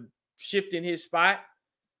kind of shift in his spot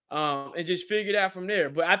and just figure it out from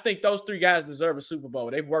there. But I think those 3 guys deserve a Super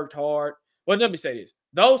Bowl. They've worked hard. Well, let me say this.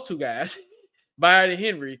 Those 2 guys, Byard and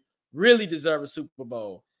Henry, really deserve a Super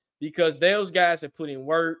Bowl because those guys have put in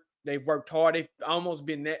work. They've worked hard. They've almost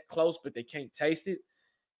been that close, but they can't taste it.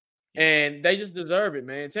 And they just deserve it,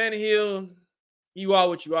 man. Tannehill, you are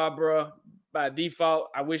what you are, bro. By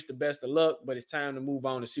default, I wish the best of luck, but it's time to move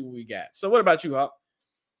on and see what we got. So what about you, Hawk?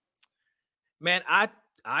 Man, I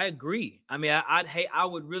agree. I mean, I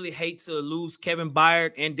would really hate to lose Kevin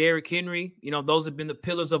Byard and Derrick Henry. You know, those have been the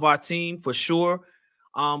pillars of our team for sure.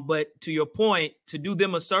 But to your point, to do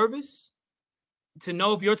them a service, to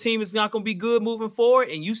know if your team is not going to be good moving forward,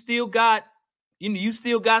 and you still got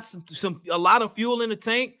a lot of fuel in the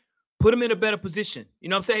tank, put them in a better position. You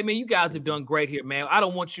know what I'm saying? Man, you guys have done great here, man. I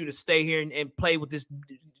don't want you to stay here and play with this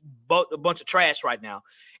a bunch of trash right now.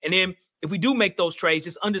 And then if we do make those trades,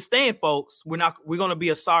 just understand, folks, we're going to be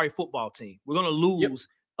a sorry football team. We're going to lose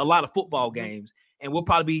a lot of football games, and we'll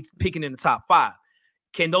probably be picking in the top 5.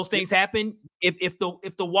 Can those things happen? If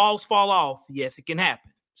the walls fall off, yes, it can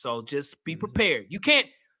happen. So just be prepared. You can't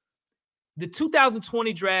 – the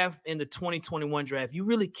 2020 draft and the 2021 draft, you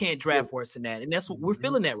really can't draft worse than that. And that's what we're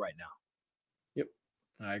feeling that right now. Yep.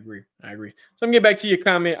 I agree. So I'm going to get back to your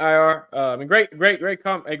comment, IR. Great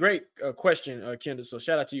question, Kendall. So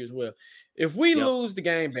shout out to you as well. If we lose the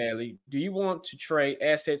game badly, do you want to trade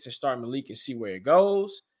assets and start Malik and see where it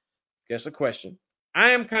goes? That's a question.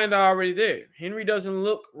 I am kind of already there. Henry doesn't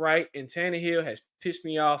look right, and Tannehill has pissed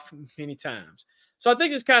me off many times. So I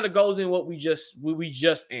think this kind of goes in what we just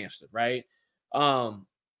answered, right?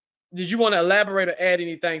 Did you want to elaborate or add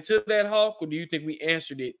anything to that, Hawk, or do you think we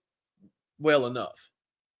answered it well enough?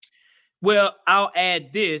 Well, I'll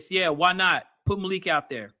add this. Yeah, why not? Put Malik out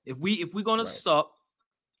there. If we're gonna suck,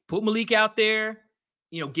 put Malik out there.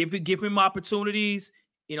 You know, give him opportunities.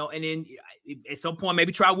 and then at some point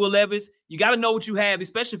maybe try Will Levis. You got to know what you have,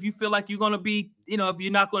 especially if you feel like you're going to be, if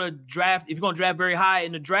you're not going to draft, if you're going to draft very high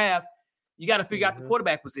in the draft, you got to figure out the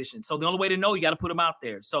quarterback position. So the only way to know, you got to put them out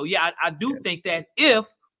there. So yeah, I do think that if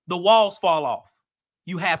the walls fall off,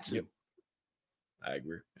 you have to. Yep. I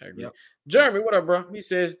agree. Yep. Jeremy, what up, bro? He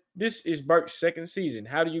says, this is Burke's second season.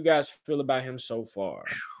 How do you guys feel about him so far?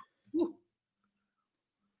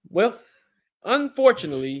 Well,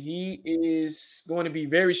 unfortunately, he is going to be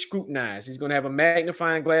very scrutinized. He's going to have a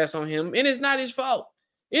magnifying glass on him, and it's not his fault.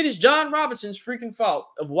 It is John Robinson's freaking fault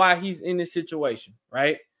of why he's in this situation,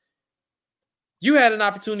 right? You had an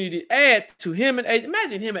opportunity to add to him and AJ.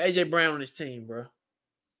 Imagine him and A.J. Brown on his team, bro.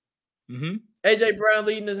 Mm-hmm. A.J. Brown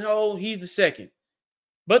leading the whole, he's the second.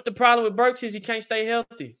 But the problem with Burks is he can't stay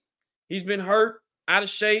healthy. He's been hurt, out of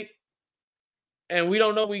shape, and we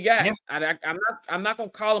don't know what we got. Yeah. I'm not going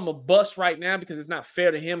to call him a bust right now because it's not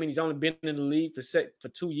fair to him, and he's only been in the league for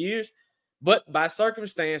 2 years. But by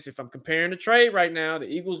circumstance, if I'm comparing the trade right now, the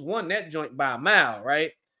Eagles won that joint by a mile,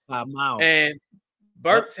 right? By a mile. And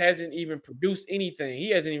Burks hasn't even produced anything.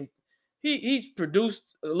 He hasn't even he's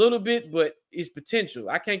produced a little bit, but it's potential.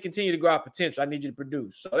 I can't continue to go out potential. I need you to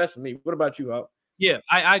produce. So that's for me. What about you, Hawk? Yeah,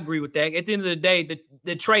 I agree with that. At the end of the day,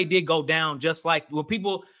 the trade did go down just like when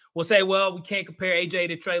people will say, well, we can't compare AJ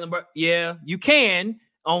to Treylon Burks. Yeah, you can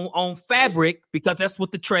on fabric because that's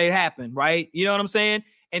what the trade happened, right? You know what I'm saying?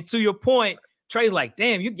 And to your point, Trey's like,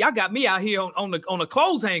 damn, y'all got me out here on the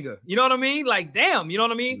clothes hanger. You know what I mean? Like, damn, you know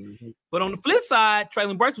what I mean? Mm-hmm. But on the flip side,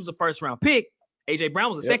 Treylon Burks was a first-round pick. AJ Brown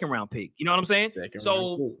was a second-round pick. You know what I'm saying?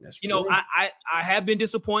 So, I have been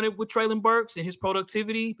disappointed with Treylon Burks and his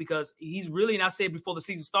productivity because he's really, and I said before the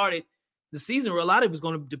season started, a lot of it was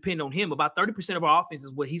going to depend on him. About 30% of our offense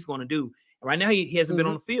is what he's going to do. And right now, he hasn't been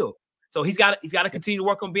on the field. So he's got to continue to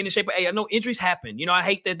work on being in shape. Hey, I know injuries happen. I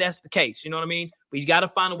hate that that's the case. You know what I mean? But he's got to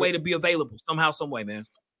find a way to be available somehow, some way, man.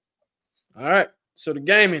 All right. So the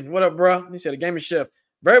gaming. What up, bro? He said the gaming chef.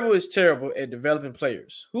 Vrabel is terrible at developing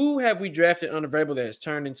players. Who have we drafted under Vrabel that has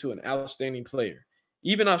turned into an outstanding player?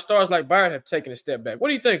 Even our stars like Byard have taken a step back. What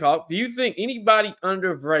do you think, Hawk? Do you think anybody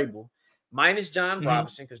under Vrabel, minus John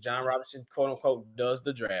Robinson, because John Robinson, quote unquote, does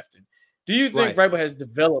the drafting, do you think Vrabel has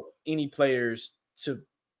developed any players to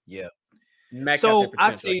max out their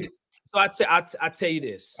potential? I tell you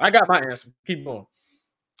this. I got my answer. Keep going.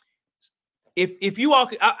 If you all,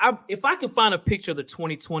 if I can find a picture of the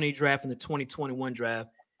 2020 draft and the 2021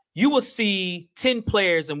 draft, you will see 10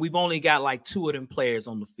 players, and we've only got like 2 of them players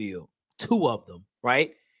on the field. 2 of them,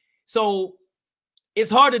 right? So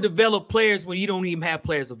it's hard to develop players when you don't even have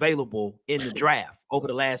players available in the draft over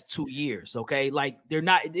the last 2 years. Okay, like they're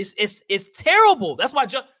not. It's terrible. That's why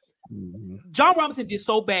John Robinson did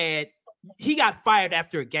so bad. He got fired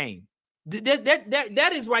after a game.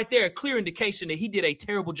 That is right there a clear indication that he did a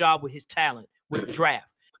terrible job with his talent with the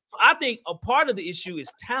draft. So I think a part of the issue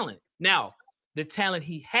is talent. Now, the talent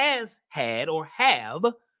he has had or have,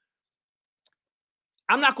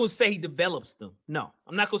 I'm not going to say he develops them. No,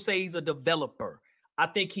 I'm not going to say he's a developer. I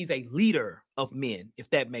think he's a leader of men, if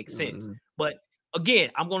that makes sense. But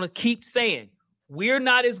again, I'm going to keep saying we're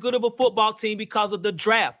not as good of a football team because of the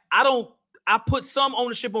draft. I put some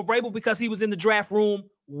ownership on Vrabel because he was in the draft room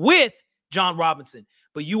with John Robinson.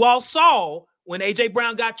 But you all saw when A.J.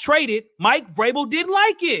 Brown got traded, Mike Vrabel didn't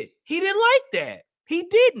like it. He didn't like that. He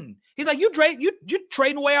didn't. He's like, you're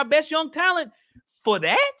trading away our best young talent for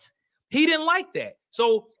that? He didn't like that.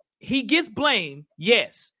 So he gets blamed,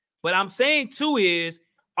 yes. But I'm saying, too, is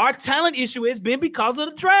our talent issue has been because of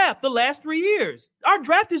the draft the last 3 years. Our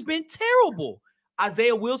draft has been terrible.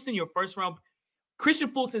 Isaiah Wilson, your first round. Christian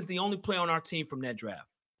Fulton is the only player on our team from that draft.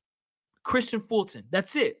 Christian Fulton.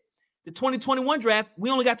 That's it. The 2021 draft, we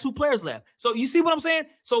only got 2 players left. So you see what I'm saying?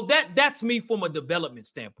 So that's me from a development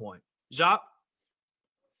standpoint. Jacques?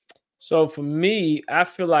 So for me, I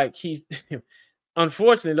feel like he's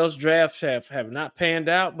unfortunately those drafts have not panned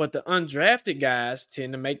out, but the undrafted guys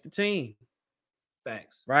tend to make the team.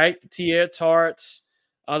 Facts. Right? The Tier Tarts,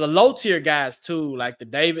 the low tier guys too, like the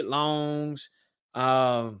David Longs,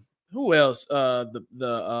 who else? Kevin,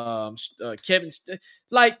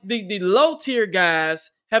 like the low tier guys.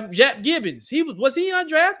 Have Jack Gibbons. Was he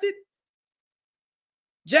undrafted?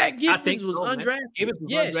 Jack Gibbons was undrafted. Gibbons was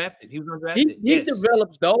undrafted. He was undrafted. He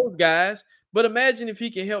develops those guys, but imagine if he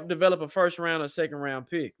can help develop a first round or second round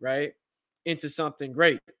pick, right? Into something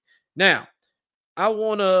great. Now,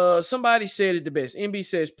 somebody said it the best. MB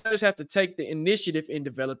says players have to take the initiative and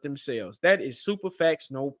develop themselves. That is super facts,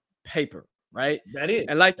 no paper, right? That is.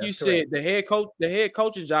 And like you said, the head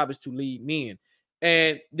coach's job is to lead men.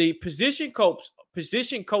 And the position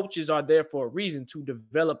position coaches are there for a reason to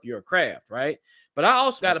develop your craft, right? But I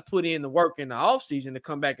also got to put in the work in the offseason to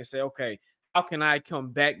come back and say, okay, how can I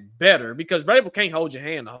come back better? Because Vrabel can't hold your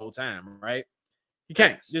hand the whole time, right? He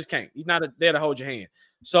can't. Just can't. He's not there to hold your hand.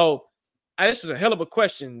 So this is a hell of a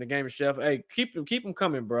question, the Gamer Chef. Hey, keep them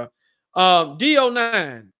coming, bro.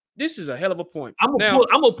 D09, this is a hell of a point. I'm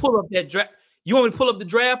gonna pull up that draft. You want me to pull up the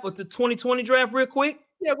draft or the 2020 draft real quick?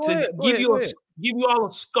 Yeah, go ahead. Give you all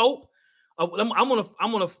a scope.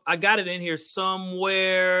 I got it in here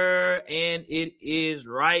somewhere, and it is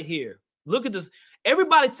right here. Look at this.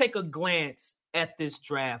 Everybody take a glance at this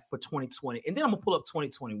draft for 2020, and then I'm gonna pull up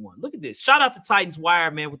 2021. Look at this. Shout out to Titans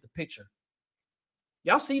Wire, man, with the picture.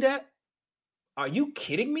 Y'all see that? Are you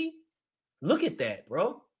kidding me? Look at that,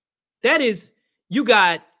 bro. That is, you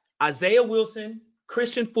got Isaiah Wilson,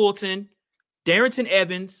 Christian Fulton, Darrington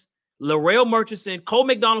Evans, Larrell Murchison, Cole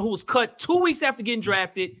McDonald, who was cut 2 weeks after getting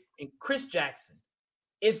drafted, and Chris Jackson.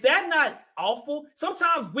 Is that not awful?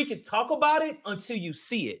 Sometimes we can talk about it until you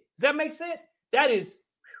see it. Does that make sense? That is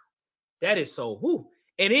so. Whew.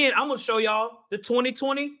 And then I'm going to show y'all the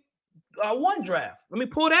 2021 draft. Let me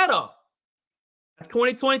pull that up.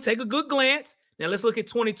 2020, take a good glance. Now let's look at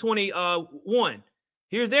 2021.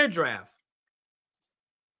 Here's their draft.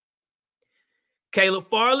 Caleb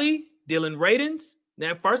Farley, Dylan Radins.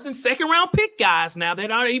 Now, first and second round pick guys now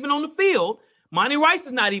that aren't even on the field. Monty Rice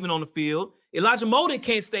is not even on the field. Elijah Molden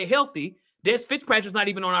can't stay healthy. Des Fitzpatrick's not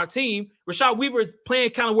even on our team. Rashad Weaver is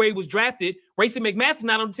playing kind of where he was drafted. Racy McMaster's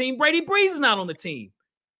not on the team. Brady Breeze is not on the team.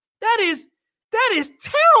 That is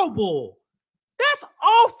terrible. That's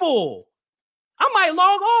awful. I might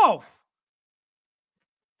log off.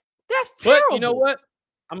 That's terrible. But you know what?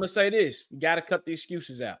 I'm going to say this. You got to cut the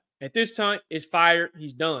excuses out. At this time, it's fired.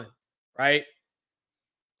 He's done, right?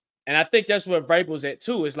 And I think that's what Vrabel's at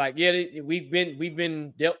too. It's like, yeah, we've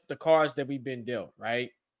been dealt the cards that we've been dealt,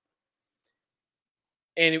 right?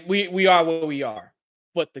 And we are what we are.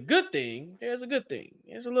 But the good thing, there's a good thing.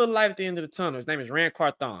 There's a little light at the end of the tunnel. His name is Rand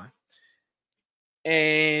Carthon.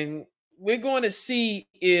 And we're going to see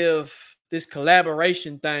if this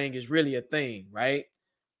collaboration thing is really a thing, right?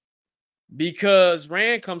 Because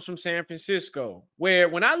Rand comes from San Francisco, where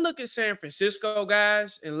when I look at San Francisco,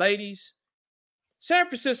 guys and ladies, San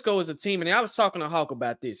Francisco is a team, and I was talking to Hawk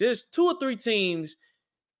about this. There's 2 or 3 teams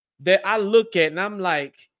that I look at, and I'm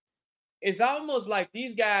like, it's almost like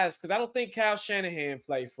these guys, because I don't think Kyle Shanahan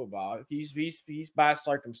played football. He's by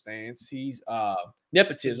circumstance. He's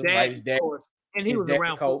nepotism, right? His dad, and he was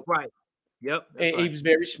around coach, right? Yep, and right. He was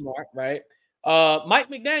very smart, right? Mike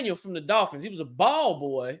McDaniel from the Dolphins. He was a ball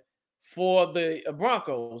boy for the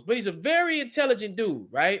Broncos, but he's a very intelligent dude,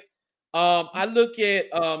 right? I look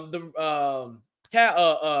at the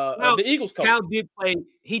Eagles coach. Cal did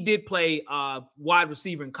play wide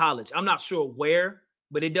receiver in college. I'm not sure where,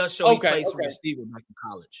 but it does show he plays some receiver back in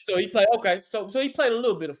college. So he played So he played a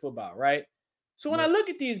little bit of football, right? So when I look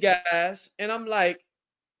at these guys and I'm like,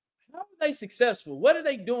 how are they successful? What are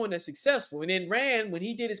they doing that's successful? And then Rand, when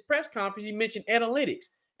he did his press conference, he mentioned analytics.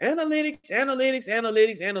 Data.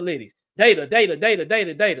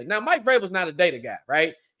 Now, Mike Vrabel's not a data guy,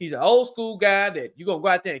 right? He's an old school guy that you're going to go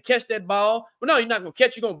out there and catch that ball. Well, no, you're not going to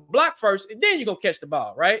catch. You're going to block first, and then you're going to catch the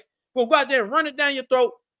ball, right? You're going to go out there and run it down your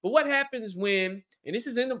throat. But what happens when, and this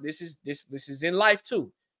is in life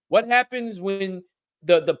too, what happens when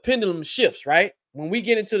the pendulum shifts, right? When we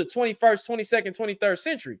get into the 21st, 22nd, 23rd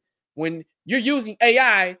century, when you're using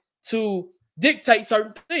AI to dictate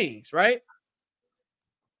certain things, right?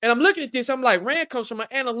 And I'm looking at this, I'm like, Rand comes from an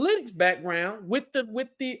analytics background with the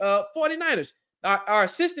 49ers. Our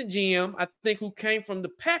assistant GM, I think, who came from the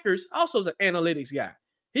Packers, also is an analytics guy.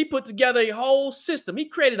 He put together a whole system. He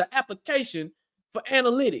created an application for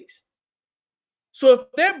analytics. So if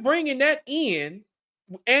they're bringing that in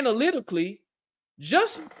analytically,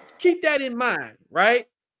 just keep that in mind, right?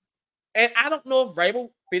 And I don't know if Vrabel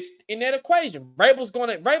fits in that equation. Vrabel's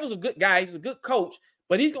a good guy. He's a good coach,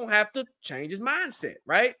 but he's going to have to change his mindset,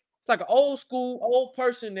 right? It's like an old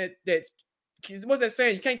person that what's that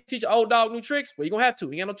saying? You can't teach an old dog new tricks, but you're going to have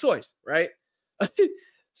to. You got no choice, right?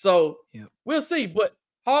 So We'll see. But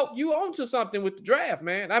Hawk, you on to something with the draft,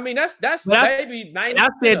 man. I mean, that's maybe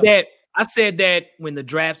 90%. I said that when the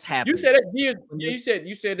drafts happen. You said that.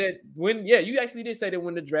 You said that when. Yeah, you actually did say that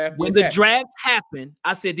when the draft. When the drafts happen,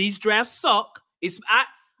 I said these drafts suck.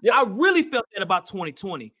 I really felt that about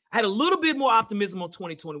 2020. I had a little bit more optimism on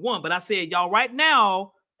 2021, but I said, y'all, right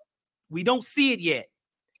now, we don't see it yet.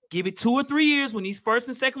 Give it 2 or 3 years when these first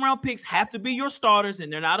and second round picks have to be your starters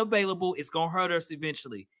and they're not available. It's gonna hurt us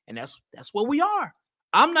eventually, and that's where we are.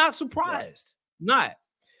 I'm not surprised. Not.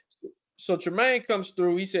 So Tremaine comes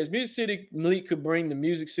through. He says Music City Malik could bring the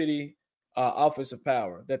Music City offensive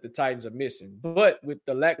power that the Titans are missing, but with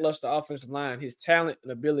the lackluster offensive line, his talent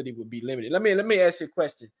and ability would be limited. Let me ask you a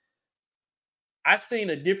question. I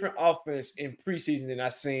seen a different offense in preseason than I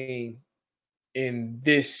seen in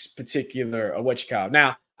this particular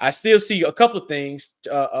Now, I still see a couple of things.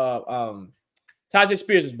 Tajay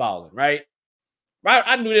Spears is balling, right?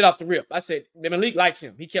 I knew that off the rip. I said Malik likes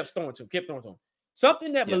him. He kept throwing to him.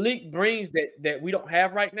 Something that Malik brings that we don't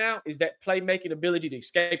have right now is that playmaking ability to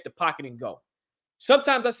escape the pocket and go.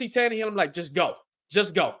 Sometimes I see Tannehill, I'm like, just go,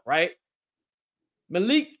 right?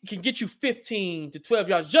 Malik can get you 15 to 12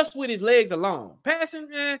 yards just with his legs alone. Passing,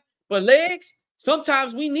 but legs,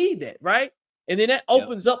 sometimes we need that, right? And then that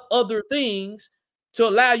opens up other things to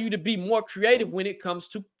allow you to be more creative when it comes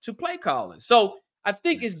to play calling. So I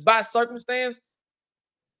think it's by circumstance.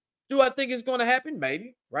 Do I think it's going to happen?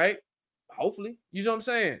 Maybe, right? Hopefully. You know what I'm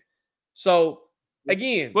saying? So,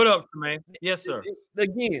 again. What up, man? Yes, sir.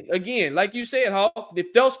 Again, like you said, Hawk,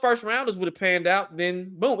 if those first rounders would have panned out,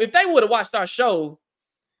 then boom. If they would have watched our show,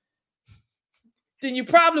 then you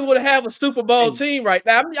probably would have a Super Bowl team right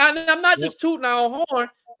now. I'm not just tooting our own horn,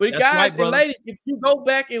 but that's guys and ladies, if you go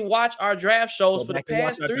back and watch our draft shows for the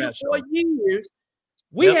past 3 to 4 years,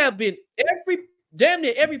 we have been damn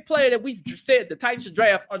near every player that we've said the Titans should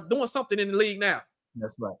draft are doing something in the league now.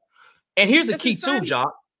 That's right. And here's the key too,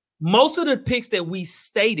 Jock. Most of the picks that we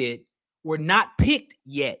stated were not picked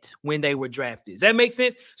yet when they were drafted. Does that make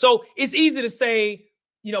sense? So it's easy to say,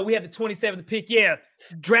 we have the 27th pick. Yeah,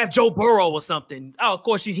 draft Joe Burrow or something. Oh, of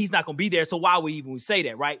course, he's not going to be there. So why would we say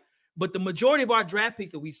that, right? But the majority of our draft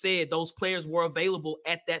picks that we said, those players were available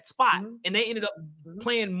at that spot. Mm-hmm. And they ended up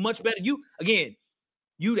playing much better. You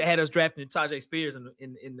had us drafting Tajay Spears in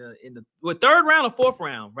the third round or fourth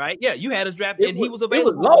round, right? Yeah, you had us drafting, and he was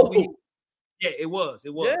available. It was.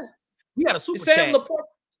 Yeah. We had a super chat. Laporte.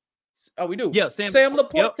 Oh, we do. Yeah, Sam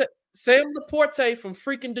Laporte. Yep. Sam Laporte from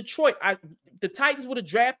freaking Detroit. The Titans would have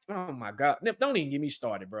drafted. Oh my God! Don't even get me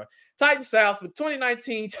started, bro. Titans South with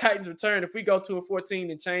 2019 Titans return. If we go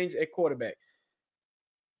 2-14 and change at quarterback.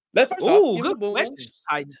 Good question.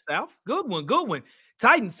 Titans South. Good one.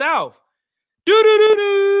 Titans South.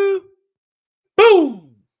 Do.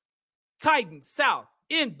 Boom. Titans South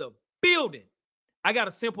in the building. I got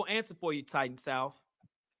a simple answer for you, Titans South.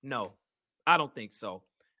 No, I don't think so.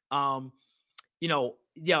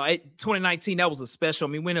 2019, that was a special.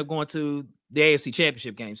 I mean, we ended up going to the AFC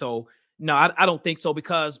Championship game. So, no, I don't think so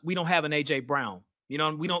because we don't have an A.J. Brown. I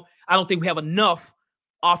don't think we have enough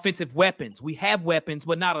offensive weapons. We have weapons,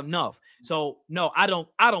 but not enough. So, no, I don't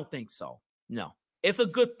think so. No. It's a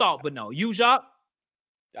good thought, but no. You, Jacques?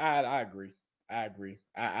 I agree. I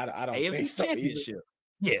don't AFC think so Championship.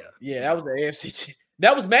 Either. Yeah, that was the AFC.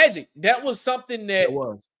 That was magic. That was something that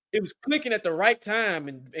it was clicking at the right time,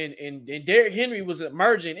 and Derrick Henry was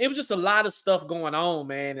emerging. It was just a lot of stuff going on,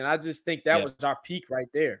 man. And I just think that was our peak right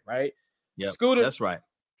there, right? Yeah, Scooter, that's right.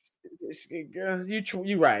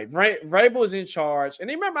 You right. Vrabel is in charge. And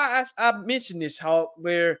remember, I mentioned this, Hawk,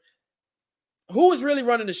 where who is really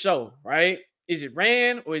running the show, right? Is it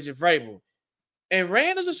Rand or is it Vrabel? And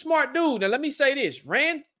Rand is a smart dude. Now, let me say this.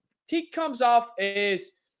 Rand, he comes off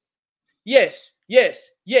as, yes.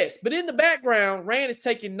 But in the background, Rand is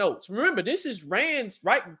taking notes. Remember, this is Rand's,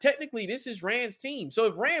 right? Technically, this is Rand's team. So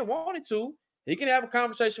if Rand wanted to, he can have a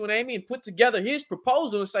conversation with Amy and put together his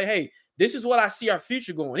proposal and say, hey, this is what I see our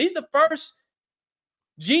future going. He's the first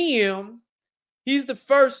GM. He's the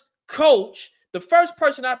first coach. The first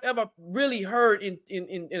person I've ever really heard in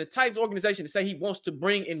a Titans organization to say he wants to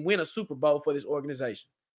bring and win a Super Bowl for this organization.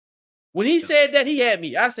 When he said that, he had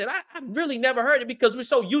me. I said, I really never heard it because we're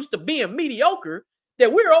so used to being mediocre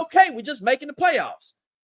that we're okay with just making the playoffs.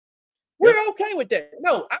 We're okay with that.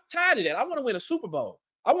 No, I'm tired of that. I want to win a Super Bowl.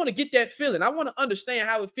 I want to get that feeling. I want to understand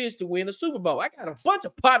how it feels to win a Super Bowl. I got a bunch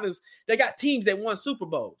of partners that got teams that won Super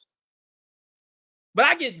Bowls. But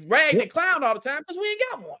I get ragged and clowned all the time because we ain't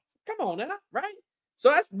got one. Come on now, right?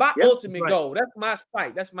 So that's my ultimate goal. That's my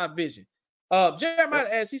sight. That's my vision. Jeremiah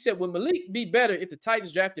asked, he said, would Malik be better if the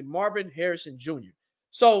Titans drafted Marvin Harrison Jr.?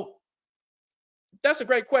 So that's a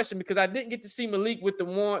great question because I didn't get to see Malik with the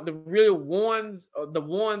ones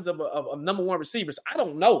of number one receivers. I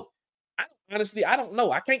don't know. Honestly, I don't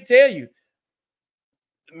know. I can't tell you.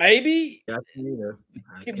 Maybe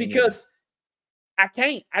because I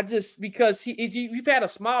can't. Because we've had a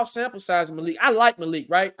small sample size of Malik. I like Malik,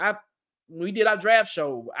 right? We did our draft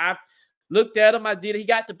show. I looked at him. He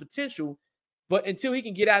got the potential, but until he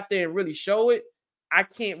can get out there and really show it, I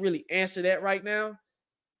can't really answer that right now.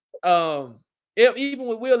 Even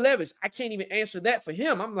with Will Levis, I can't even answer that for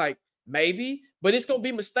him. I'm like, Maybe, but it's gonna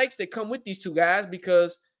be mistakes that come with these two guys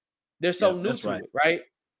because they're so new to it, right?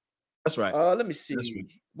 That's right. Let me see. Right.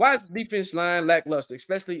 Why is the defense line lackluster,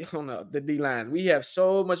 especially on the D line? We have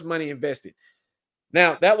so much money invested.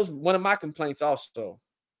 Now, that was one of my complaints also.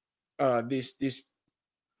 This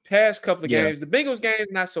past couple of games, the Bengals game,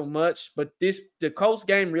 not so much, but the Colts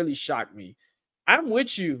game really shocked me. I'm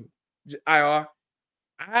with you, IR.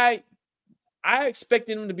 I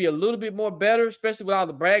expected them to be a little bit more better, especially with all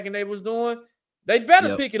the bragging they was doing. They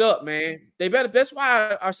better pick it up, man. They better. That's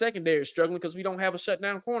why our secondary is struggling because we don't have a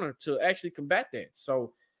shutdown corner to actually combat that.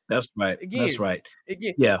 So that's right. That's right.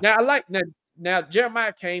 Again, yeah. Now I like now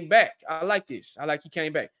Jeremiah came back. I like this. I like he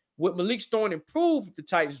came back. Would Malik Thorne improve if the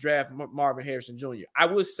Titans draft Marvin Harrison Jr.? I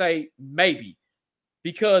would say maybe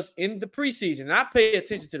because in the preseason, and I pay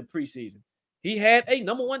attention to the preseason, he had a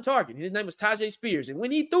number one target. His name was Tajay Spears. And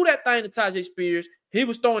when he threw that thing to Tajay Spears, he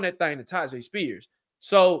was throwing that thing to Tajay Spears.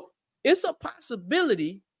 So it's a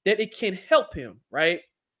possibility that it can help him, right?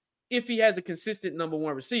 If he has a consistent number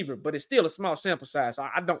one receiver, but it's still a small sample size. So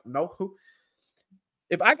I don't know who.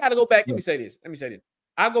 If I got to go back, let me say this.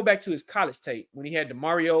 I'll go back to his college tape when he had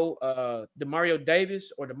Demario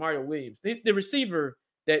Davis or Demario Williams. The receiver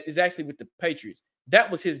that is actually with the Patriots,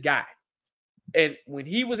 that was his guy. And when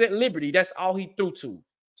he was at Liberty, that's all he threw to.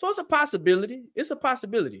 So it's a possibility. It's a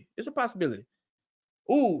possibility.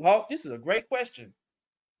 Ooh, Hawk, this is a great question.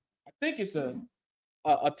 I think it's a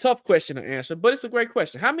tough question to answer, but it's a great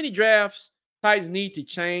question. How many drafts Titans need to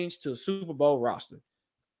change to a Super Bowl roster?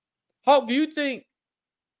 Hawk, do you think,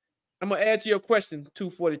 I'm going to add to your question,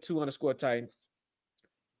 242_Titans.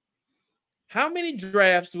 How many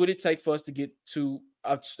drafts would it take for us to get to,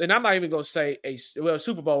 and I'm not even going to say a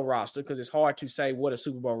Super Bowl roster because it's hard to say what a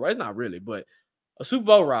Super Bowl roster is. Not really, but a Super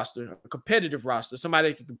Bowl roster, a competitive roster, somebody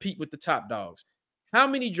that can compete with the top dogs. How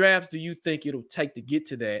many drafts do you think it'll take to get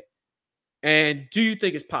to that? And do you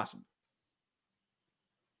think it's possible?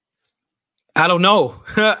 I don't know.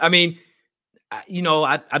 I mean,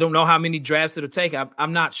 I don't know how many drafts it'll take.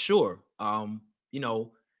 I'm not sure. We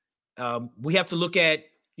have to look at,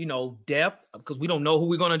 depth because we don't know who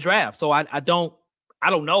we're going to draft. So I don't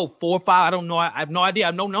know, 4 or 5. I don't know. I have no idea. I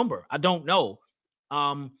have no number. I don't know.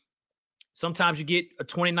 Sometimes you get a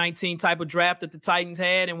 2019 type of draft that the Titans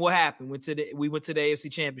had, and what happened? We went to the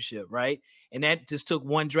AFC Championship, right? And that just took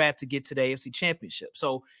one draft to get to the AFC Championship.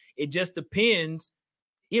 So it just depends.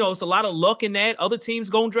 It's a lot of luck in that. Other teams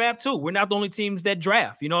go and draft too. We're not the only teams that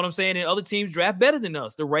draft. You know what I'm saying? And other teams draft better than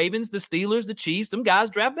us. The Ravens, the Steelers, the Chiefs, them guys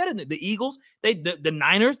draft better than the Eagles. The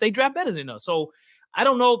Niners, they draft better than us. So I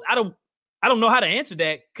don't know. I don't know how to answer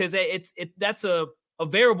that because that's a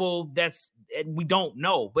variable we don't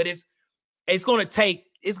know. But it's gonna take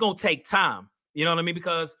time. You know what I mean?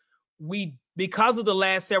 Because of the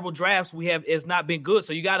last several drafts it's not been good.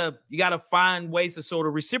 So you gotta find ways to sort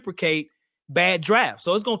of reciprocate bad drafts.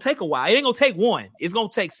 So it's gonna take a while. It ain't gonna take one. It's gonna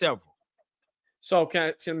take several. So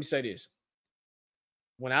let me say this.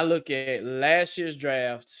 When I look at last year's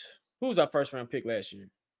draft, who was our first round pick last year?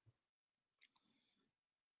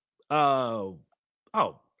 Last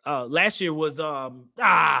year was not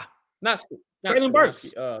Traylon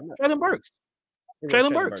Burks.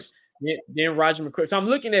 Traylon Burks. Then Roger McCray. So I'm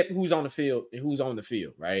looking at who's on the field and who's on the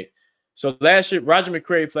field, right? So last year, Roger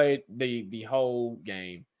McCray played the whole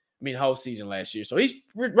game. Whole season last year. So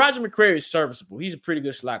Roger McCray is serviceable. He's a pretty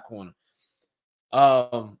good slot corner.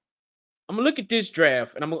 I'm gonna look at this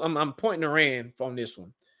draft, and I'm pointing to Rand on this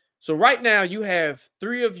one. So right now you have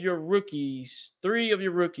three of your rookies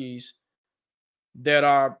that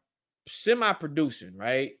are semi-producing,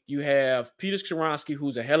 right? You have Peter Skoronski,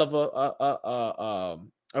 who's a hell of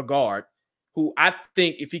a guard, who I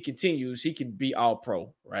think if he continues, he can be all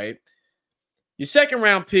pro, right? Your second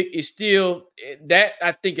round pick is still that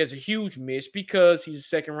I think is a huge miss because he's a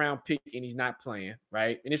second round pick and he's not playing,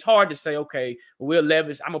 right? And it's hard to say, okay, Will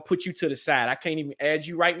Levis, I'm gonna put you to the side. I can't even add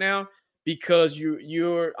you right now because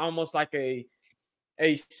you're almost like a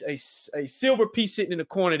silver piece sitting in the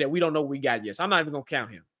corner that we don't know what we got yet. So I'm not even gonna count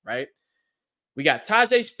him, right? We got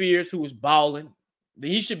Tajay Spears, who was balling.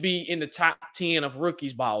 He should be in the top 10 of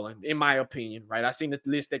rookies balling, in my opinion, right? I seen the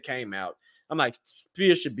list that came out. I'm like,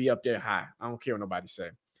 Spears should be up there high. I don't care what nobody say.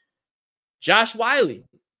 Josh Wiley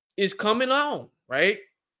is coming on, right?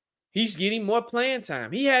 He's getting more playing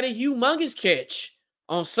time. He had a humongous catch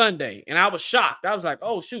on Sunday, and I was shocked. I was like,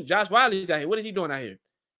 oh, shoot, Josh Wiley's out here. What is he doing out here?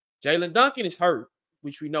 Jalen Duncan is hurt,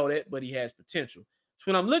 which we know that, but he has potential.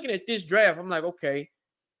 So when I'm looking at this draft, I'm like, okay,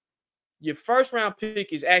 your first round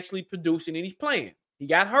pick is actually producing, and he's playing. He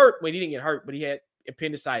got hurt. Well, he didn't get hurt, but he had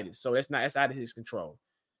appendicitis, so that's out of his control.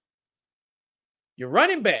 Your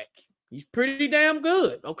running back He's pretty damn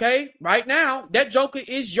good, okay? Right now, that joker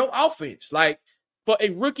is your offense. Like, for a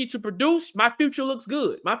rookie to produce, my future looks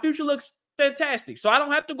good. My future looks fantastic. So I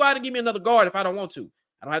don't have to go out and give me another guard if I don't want to.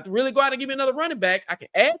 I don't have to really go out and give me another running back. I can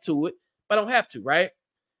add to it, but I don't have to, right?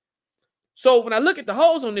 So when I look at the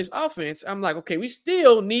holes on this offense, I'm like, okay, we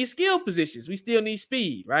still need skill positions. We still need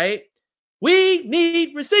speed, right? We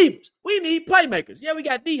need receivers. We need playmakers. Yeah, we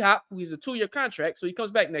got D-Hop, who is a 2-year contract, so he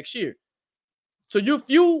comes back next year. So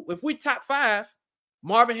if we top 5,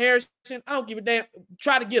 Marvin Harrison, I don't give a damn.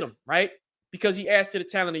 Try to get him, right? Because he adds to the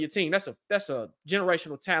talent of your team. That's a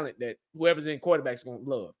generational talent that whoever's in quarterback is going to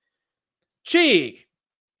love. Chig.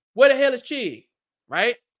 Where the hell is Chig,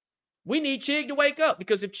 right? We need Chig to wake up,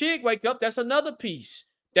 because if Chig wake up, that's another piece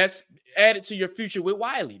that's added to your future with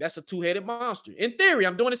Wiley. That's a 2-headed monster. In theory,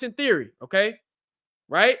 I'm doing this in theory, okay?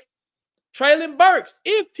 Right? Traylon Burks,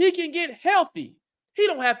 if he can get healthy, he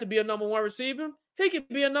don't have to be a number 1 receiver. He can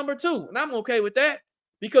be a number 2, and I'm okay with that,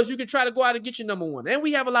 because you can try to go out and get your number 1. And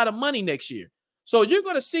we have a lot of money next year. So you're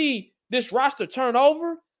going to see this roster turn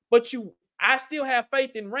over, but I still have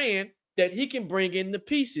faith in Rand that he can bring in the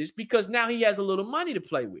pieces, because now he has a little money to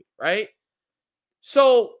play with, right?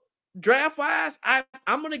 So draft-wise,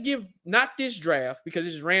 I'm going to give not this draft, because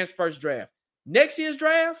this is Rand's first draft. Next year's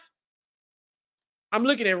draft, I'm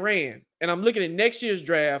looking at Rand, and I'm looking at next year's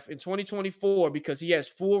draft in 2024, because he has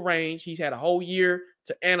full range. He's had a whole year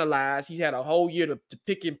to analyze. He's had a whole year to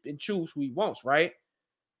pick and choose who he wants, right?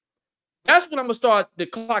 That's when I'm going to start. The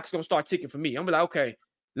clock's going to start ticking for me. I'm going to be like, okay,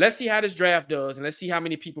 let's see how this draft does, and let's see how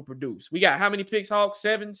many people produce. We got how many picks, Hawk?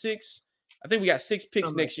 7, 6? I think we got 6 picks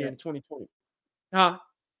something next year in 2020. Huh?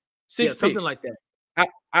 6 picks. Something like that.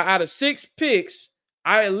 Out of 6 picks,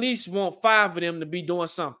 I at least want 5 of them to be doing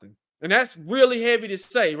something. And that's really heavy to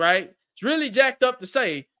say, right? It's really jacked up to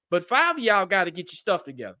say, but 5 of y'all got to get your stuff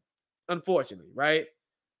together, unfortunately, right?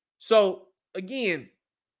 So, again,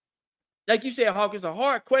 like you said, Hawk, it's a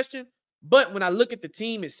hard question, but when I look at the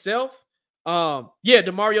team itself,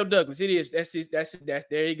 DeMario Douglas, it is. That's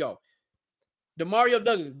there you go. DeMario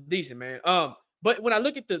Douglas is decent, man. But when I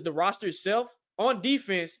look at the roster itself, on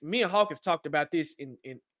defense, me and Hawk have talked about this in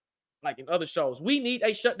other shows. We need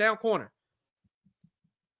a shutdown corner.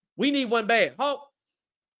 We need one bad. Hawk,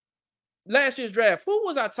 last year's draft, who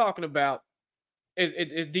was I talking about as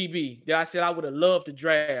DB that I said I would have loved to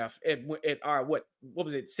draft at our what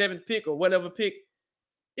was it, 7th pick or whatever pick?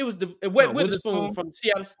 It was Witherspoon from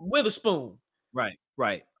Seattle. Witherspoon. Right.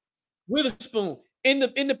 Witherspoon. In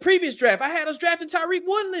the previous draft, I had us drafting Tyreek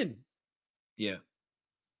Woodland. Yeah.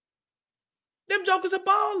 Them jokers are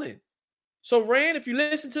balling. So, Rand, if you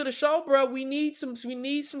listen to the show, bro, we need some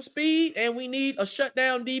speed, and we need a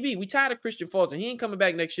shutdown DB. We tired of Christian Fulton. He ain't coming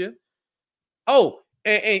back next year. Oh,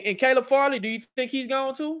 and Caleb Farley, do you think he's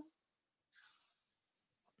going to?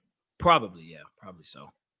 Probably, yeah. Probably so.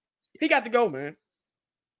 He got to go, man.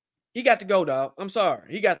 He got to go, dog. I'm sorry.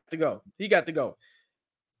 He got to go.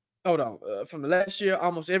 Hold on. From the last year,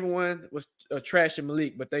 almost everyone was trashing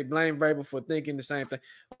Malik, but they blame Vrabel for thinking the same thing.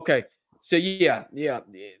 Okay. So, yeah,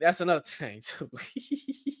 that's another thing, too.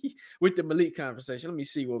 With the Malik conversation. Let me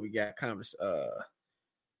see what we got. Let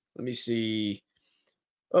me see.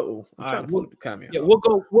 I'm trying to pull up the comment. Yeah, we'll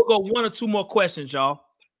go 1 or 2 more questions, y'all.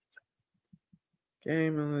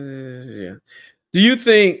 Yeah. Do you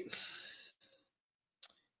think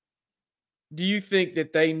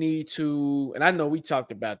that they need to, and I know we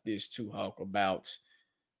talked about this too, Hawk, about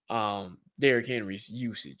Derrick Henry's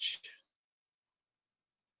usage.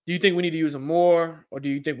 Do you think we need to use him more, or do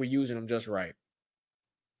you think we're using him just right?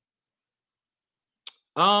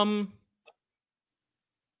 I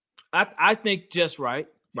think just right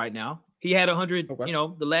now. He had 100, okay.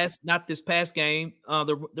 Not this past game,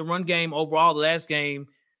 the run game overall, the last game,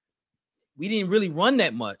 we didn't really run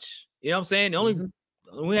that much. You know what I'm saying?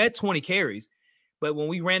 We had 20 carries, but when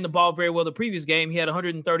we ran the ball very well the previous game, he had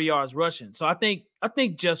 130 yards rushing. So I think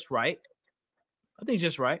just right.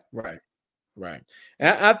 Right.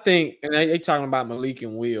 And I think, and they talking about Malik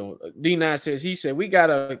and Will. D9 he said, we got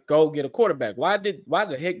to go get a quarterback. Why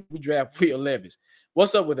the heck we draft Will Levis?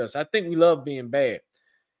 What's up with us? I think we love being bad.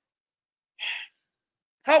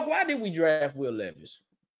 Why did we draft Will Levis?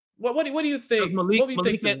 What do you think?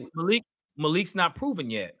 Malik's not proven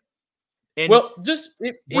yet. And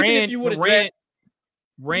if you would have drafted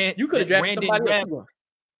Rand, you could have drafted somebody else.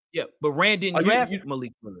 Yeah, but Rand didn't draft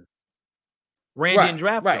Malik Willis. Rand didn't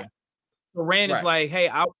draft him. So Rand is like, hey,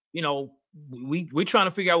 we're trying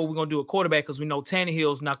to figure out what we're gonna do at quarterback, because we know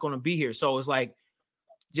Tannehill's not gonna be here. So it's like,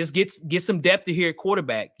 just get some depth to here at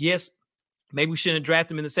quarterback. Yes, maybe we shouldn't have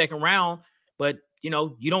drafted him in the 2nd round, but you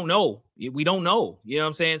don't know. We don't know. You know what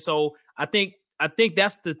I'm saying? So I think I think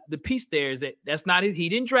that's the piece there, is that that's not it. He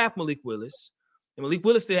didn't draft Malik Willis, and Malik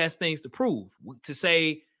Willis still has things to prove. To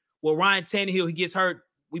say, well, Ryan Tannehill, he gets hurt,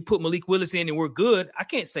 we put Malik Willis in and we're good. I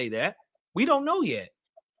can't say that. We don't know yet.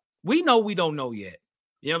 We know we don't know yet.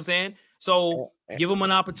 You know what I'm saying? So give him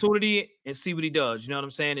an opportunity and see what he does. You know what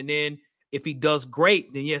I'm saying? And then if he does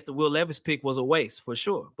great, then yes, the Will Levis pick was a waste for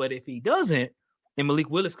sure. But if he doesn't, and Malik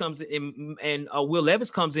Willis comes in and Will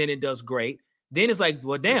Levis comes in and does great, then it's like,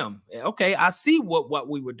 well, damn, okay, I see what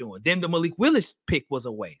we were doing. Then the Malik Willis pick was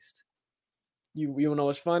a waste. You know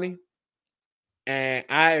what's funny? And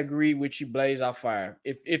I agree with you, Blaze Off Fire.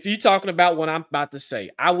 If you're talking about what I'm about to say,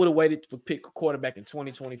 I would have waited for pick a quarterback in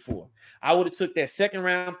 2024. I would have took that second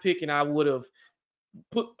round pick and I would have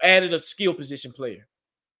added a skill position player.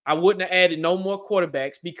 I wouldn't have added no more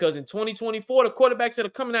quarterbacks, because in 2024, the quarterbacks that are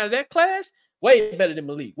coming out of that class, way better than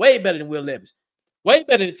Malik, way better than Will Levis, way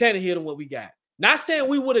better than Tannehill than what we got. Not saying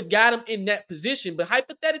we would have got him in that position, but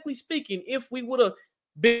hypothetically speaking, if we would have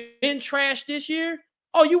been trashed this year,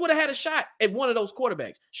 you would have had a shot at one of those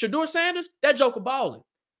quarterbacks. Shedeur Sanders, that joker balling.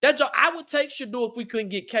 I would take Shedeur if we couldn't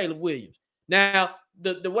get Caleb Williams. Now,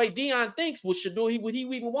 the way Dion thinks with Shedeur, would he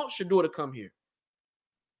even want Shedeur to come here?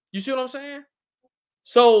 You see what I'm saying?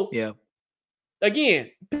 So, yeah. Again,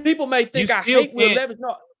 people may think I hate Will Levis.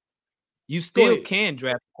 No, you still can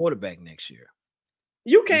draft a quarterback next year.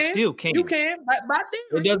 You can. You still can. You can. By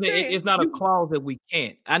theory, it doesn't. It's not a clause that we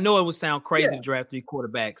can't. I know it would sound crazy to draft 3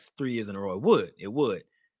 quarterbacks 3 years in a row. It would.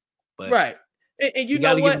 But right. And you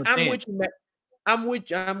know what? I'm with you, Max. I'm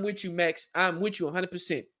with you, Max. I'm with you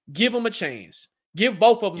 100%. Give them a chance. Give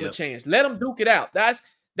both of them a chance. Let them duke it out.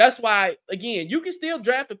 That's why, again, you can still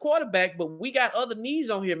draft a quarterback, but we got other needs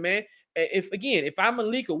on here, man. If I'm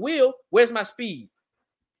Malik or Will, where's my speed?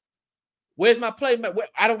 Where's my play?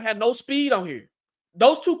 I don't have no speed on here.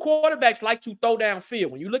 Those 2 quarterbacks like to throw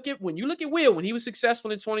downfield. When you look at Will, when he was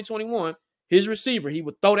successful in 2021, his receiver, he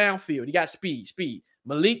would throw downfield. He got speed.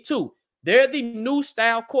 Malik too. They're the new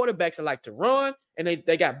style quarterbacks that like to run, and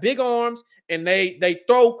they got big arms, and they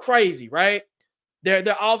throw crazy, right?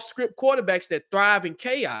 They're off-script quarterbacks that thrive in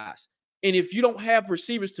chaos. And if you don't have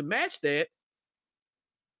receivers to match that,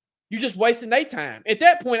 you're just wasting their time. At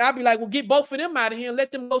that point, I'd be like, well, get both of them out of here and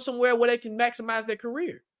let them go somewhere where they can maximize their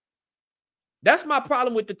career. That's my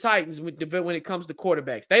problem with the Titans when it comes to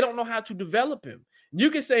quarterbacks. They don't know how to develop him.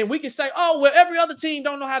 We can say, oh, well, every other team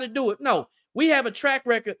don't know how to do it. No, we have a track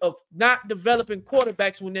record of not developing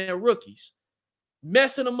quarterbacks when they're rookies,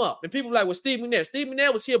 messing them up. And people are like, well, Steve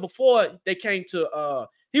McNair was here before they came to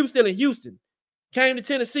he was still in Houston, came to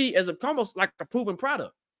Tennessee as almost like a proven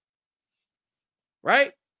product.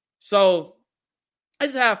 Right? So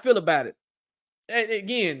that's how I feel about it. And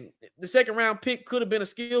again, the second round pick could have been a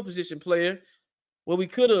skill position player. Well, we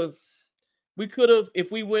could have,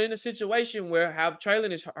 if we were in a situation where how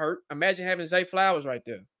Traylon is hurt, imagine having Zay Flowers right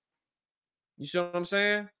there. You see what I'm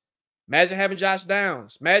saying? Imagine having Josh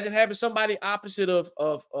Downs. Imagine having somebody opposite of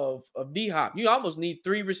D-Hop. You almost need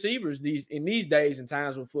 3 receivers in these days and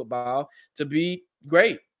times with football to be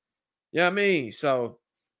great. You know what I mean? So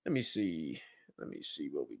let me see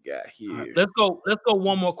what we got here. Right, let's go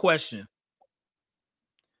one more question.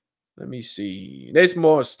 Let me see. There's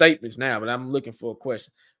more statements now, but I'm looking for a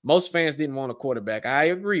question. Most fans didn't want a quarterback. I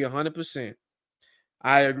agree 100%.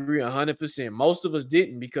 Most of us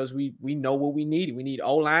didn't, because we know what we needed. We need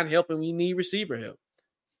O-line help and we need receiver help.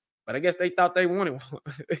 But I guess they thought they wanted one.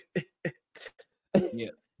 Yeah,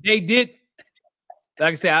 they did.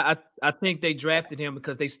 Like I said, I think they drafted him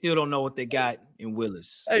because they still don't know what they got in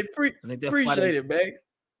Willis. Hey, appreciate it, man.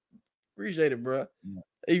 Appreciate it, bro. Yeah.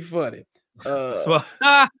 You funny.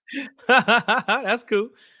 That's cool.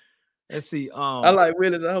 Let's see. I like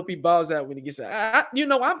Willis. I hope he balls out when he gets out.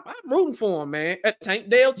 I'm rooting for him, man. At Tank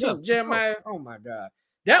Dale too. Yeah, Jeremiah. Oh my God,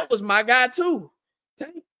 that was my guy too.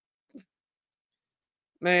 Tank.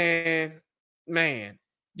 Man.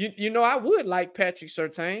 I would like Patrick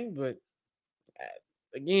Surtain, but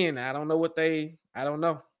again, I don't know. I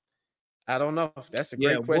don't know. That's a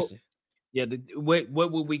great question. What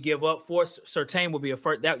would we give up for Surtain? Would be a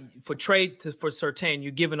first for Surtain.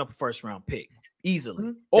 You're giving up a first round pick easily.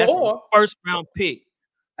 Mm-hmm. That's a first round pick.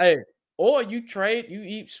 Hey, or you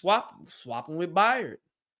swap them with Byard,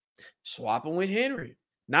 swap them with Henry.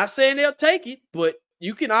 Not saying they'll take it, but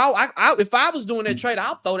you can. If I was doing that trade,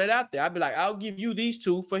 I'll throw that out there. I'd be like, I'll give you these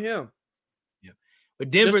 2 for him. Yeah,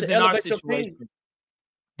 but Denver's in our situation.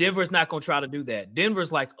 Denver's not going to try to do that.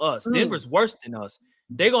 Denver's like us. Denver's worse than us.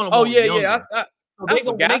 They're going to want younger. They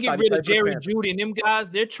get rid of Jerry Jeudy and them guys.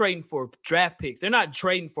 They're trading for draft picks. They're not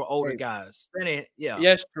trading for older guys. Yeah,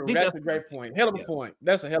 yes, true. That's a great point. Hell of a point.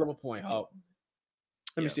 That's a hell of a point, Hope.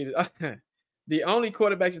 Let me see this. the only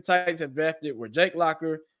quarterbacks the Titans have drafted were Jake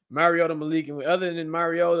Locker, Mariota Malik, and other than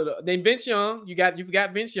Mariota, then Vince Young. You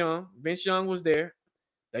forgot Vince Young. Vince Young was there.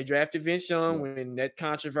 They drafted Vince Young when that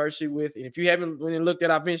controversy with, and if you haven't when you looked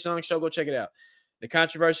at our Vince Young show, go check it out. The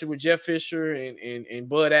controversy with Jeff Fisher and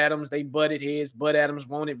Bud Adams, they butted heads. Bud Adams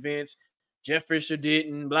wanted Vince. Jeff Fisher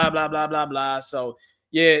didn't, blah, blah, blah, blah, blah. So,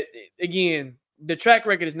 yeah, again, the track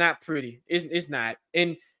record is not pretty. It's not.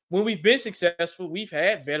 And when we've been successful, we've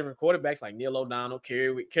had veteran quarterbacks like Neil O'Donnell,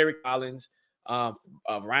 Kerry Collins,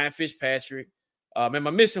 Ryan Fitzpatrick. Am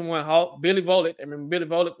I missing one? Billy Volek. I remember Billy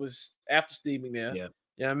Volek was after Steve McNair. Yeah.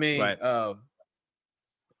 You know what I mean? Right.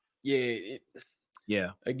 Again.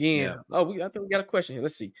 Yeah. I think we got a question here.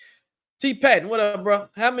 Let's see. T. Patton, what up, bro?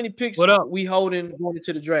 How many picks we holding going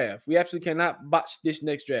into the draft? We absolutely cannot botch this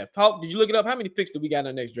next draft. Did you look it up? How many picks do we got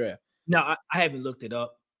in the next draft? No, I haven't looked it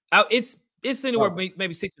up. It's anywhere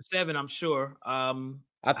maybe 6 or 7, I'm sure. I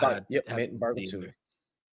thought, Mettenberger too.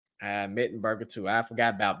 Mettenberger too. I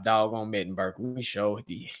forgot about doggone Mettenberger. We showed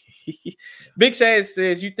the Big says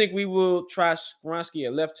you think we will try Skronsky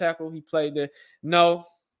at left tackle? He played there. No.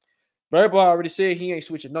 Verbal already said he ain't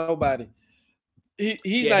switching nobody.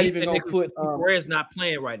 He's not even going to put. Perez not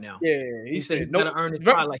playing right now. Yeah, he said he's going to earn his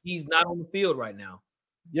spot. Like he's not on the field right now.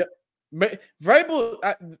 Yep.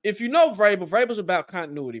 Vrabel, if you know Vrabel's about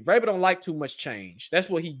continuity. Vrabel don't like too much change. That's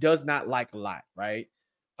what he does not like a lot, right?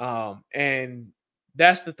 And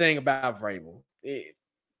that's the thing about Vrabel.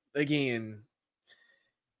 Again,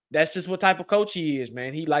 that's just what type of coach he is,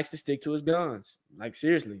 man. He likes to stick to his guns. Like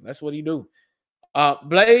seriously, that's what he do.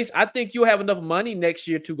 Blaze, I think you'll have enough money next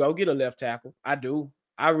year to go get a left tackle. I do.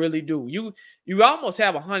 I really do. You almost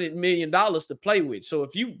have $100 million to play with. So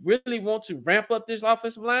if you really want to ramp up this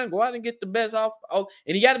offensive line, go out and get the best off. Oh,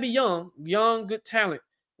 and you got to be young, good talent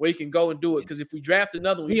where you can go and do it. Because if we draft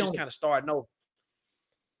another one, we just kind of start over.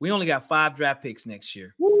 We only got 5 draft picks next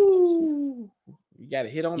year. Woo! You got to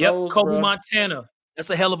hit on those. Kobe Montana. That's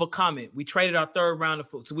a hell of a comment. We traded our 3rd round,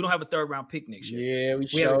 so we don't have a 3rd round pick next year. Yeah, we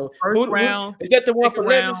show. First round. Is that the one for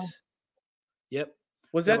Levis? Yep.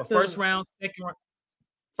 Was that the first round, second round?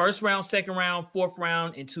 First round, second round, 4th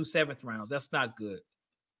round, and 2 7th rounds. That's not good.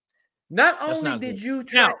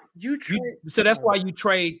 So that's why you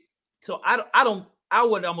trade. So I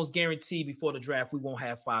would almost guarantee before the draft we won't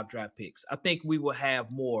have 5 draft picks. I think we will have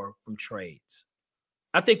more from trades.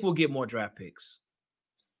 I think we'll get more draft picks.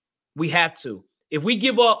 We have to. If we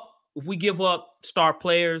give up star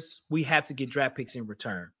players, we have to get draft picks in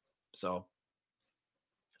return. So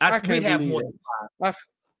we have more than 5.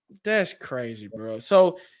 That's crazy, bro.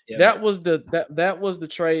 So that was the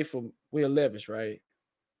trade for Will Levis, right?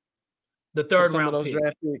 The 3rd round those pick.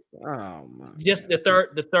 Draft picks. Oh my! Just the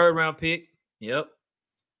third round pick. Yep.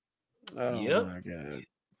 Oh my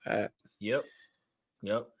god. Yep.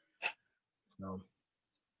 So.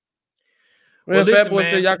 Well, if that boy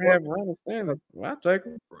said y'all can have Ronald Stanley, I'll take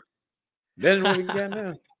him. That's what we got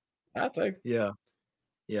now. I'll take him. Yeah.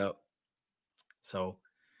 Yep. So,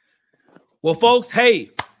 well, folks,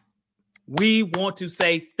 hey, we want to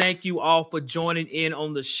say thank you all for joining in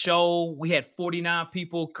on the show. We had 49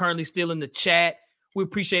 people currently still in the chat. We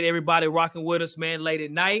appreciate everybody rocking with us, man, late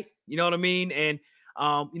at night. You know what I mean? And,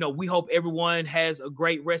 we hope everyone has a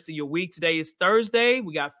great rest of your week. Today is Thursday.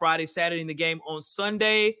 We got Friday, Saturday in the game on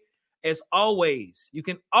Sunday. As always, you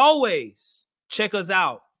can always check us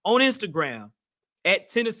out on Instagram at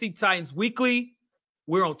Tennessee Titans Weekly.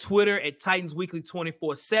 We're on Twitter at Titans Weekly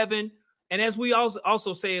 24/7. And as we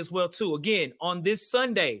also say as well, too, again, on this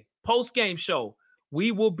Sunday post-game show,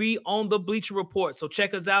 we will be on the Bleacher Report. So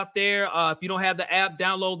check us out there. If you don't have the app,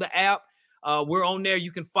 download the app. We're on there.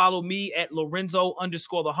 You can follow me at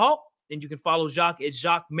Lorenzo_the Hawk, and you can follow Jacques at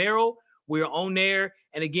Jacques Merrill. We're on there.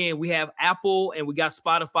 And again, we have Apple and we got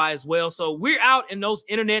Spotify as well. So we're out in those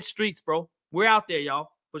internet streets, bro. We're out there,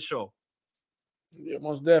 y'all, for sure. Yeah,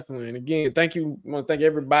 most definitely. And again, thank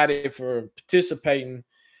everybody for participating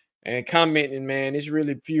and commenting, man. This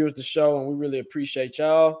really fuels the show, and we really appreciate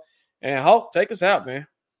y'all. And Hulk, take us out, man.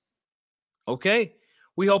 Okay.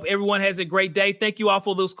 We hope everyone has a great day. Thank you all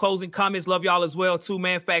for those closing comments. Love y'all as well, too,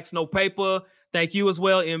 man. Facts, no paper. Thank you as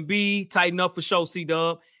well, MB. Tighten up for show,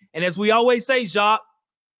 C-Dub. And as we always say, Jacques,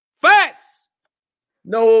 facts,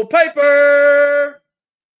 no paper.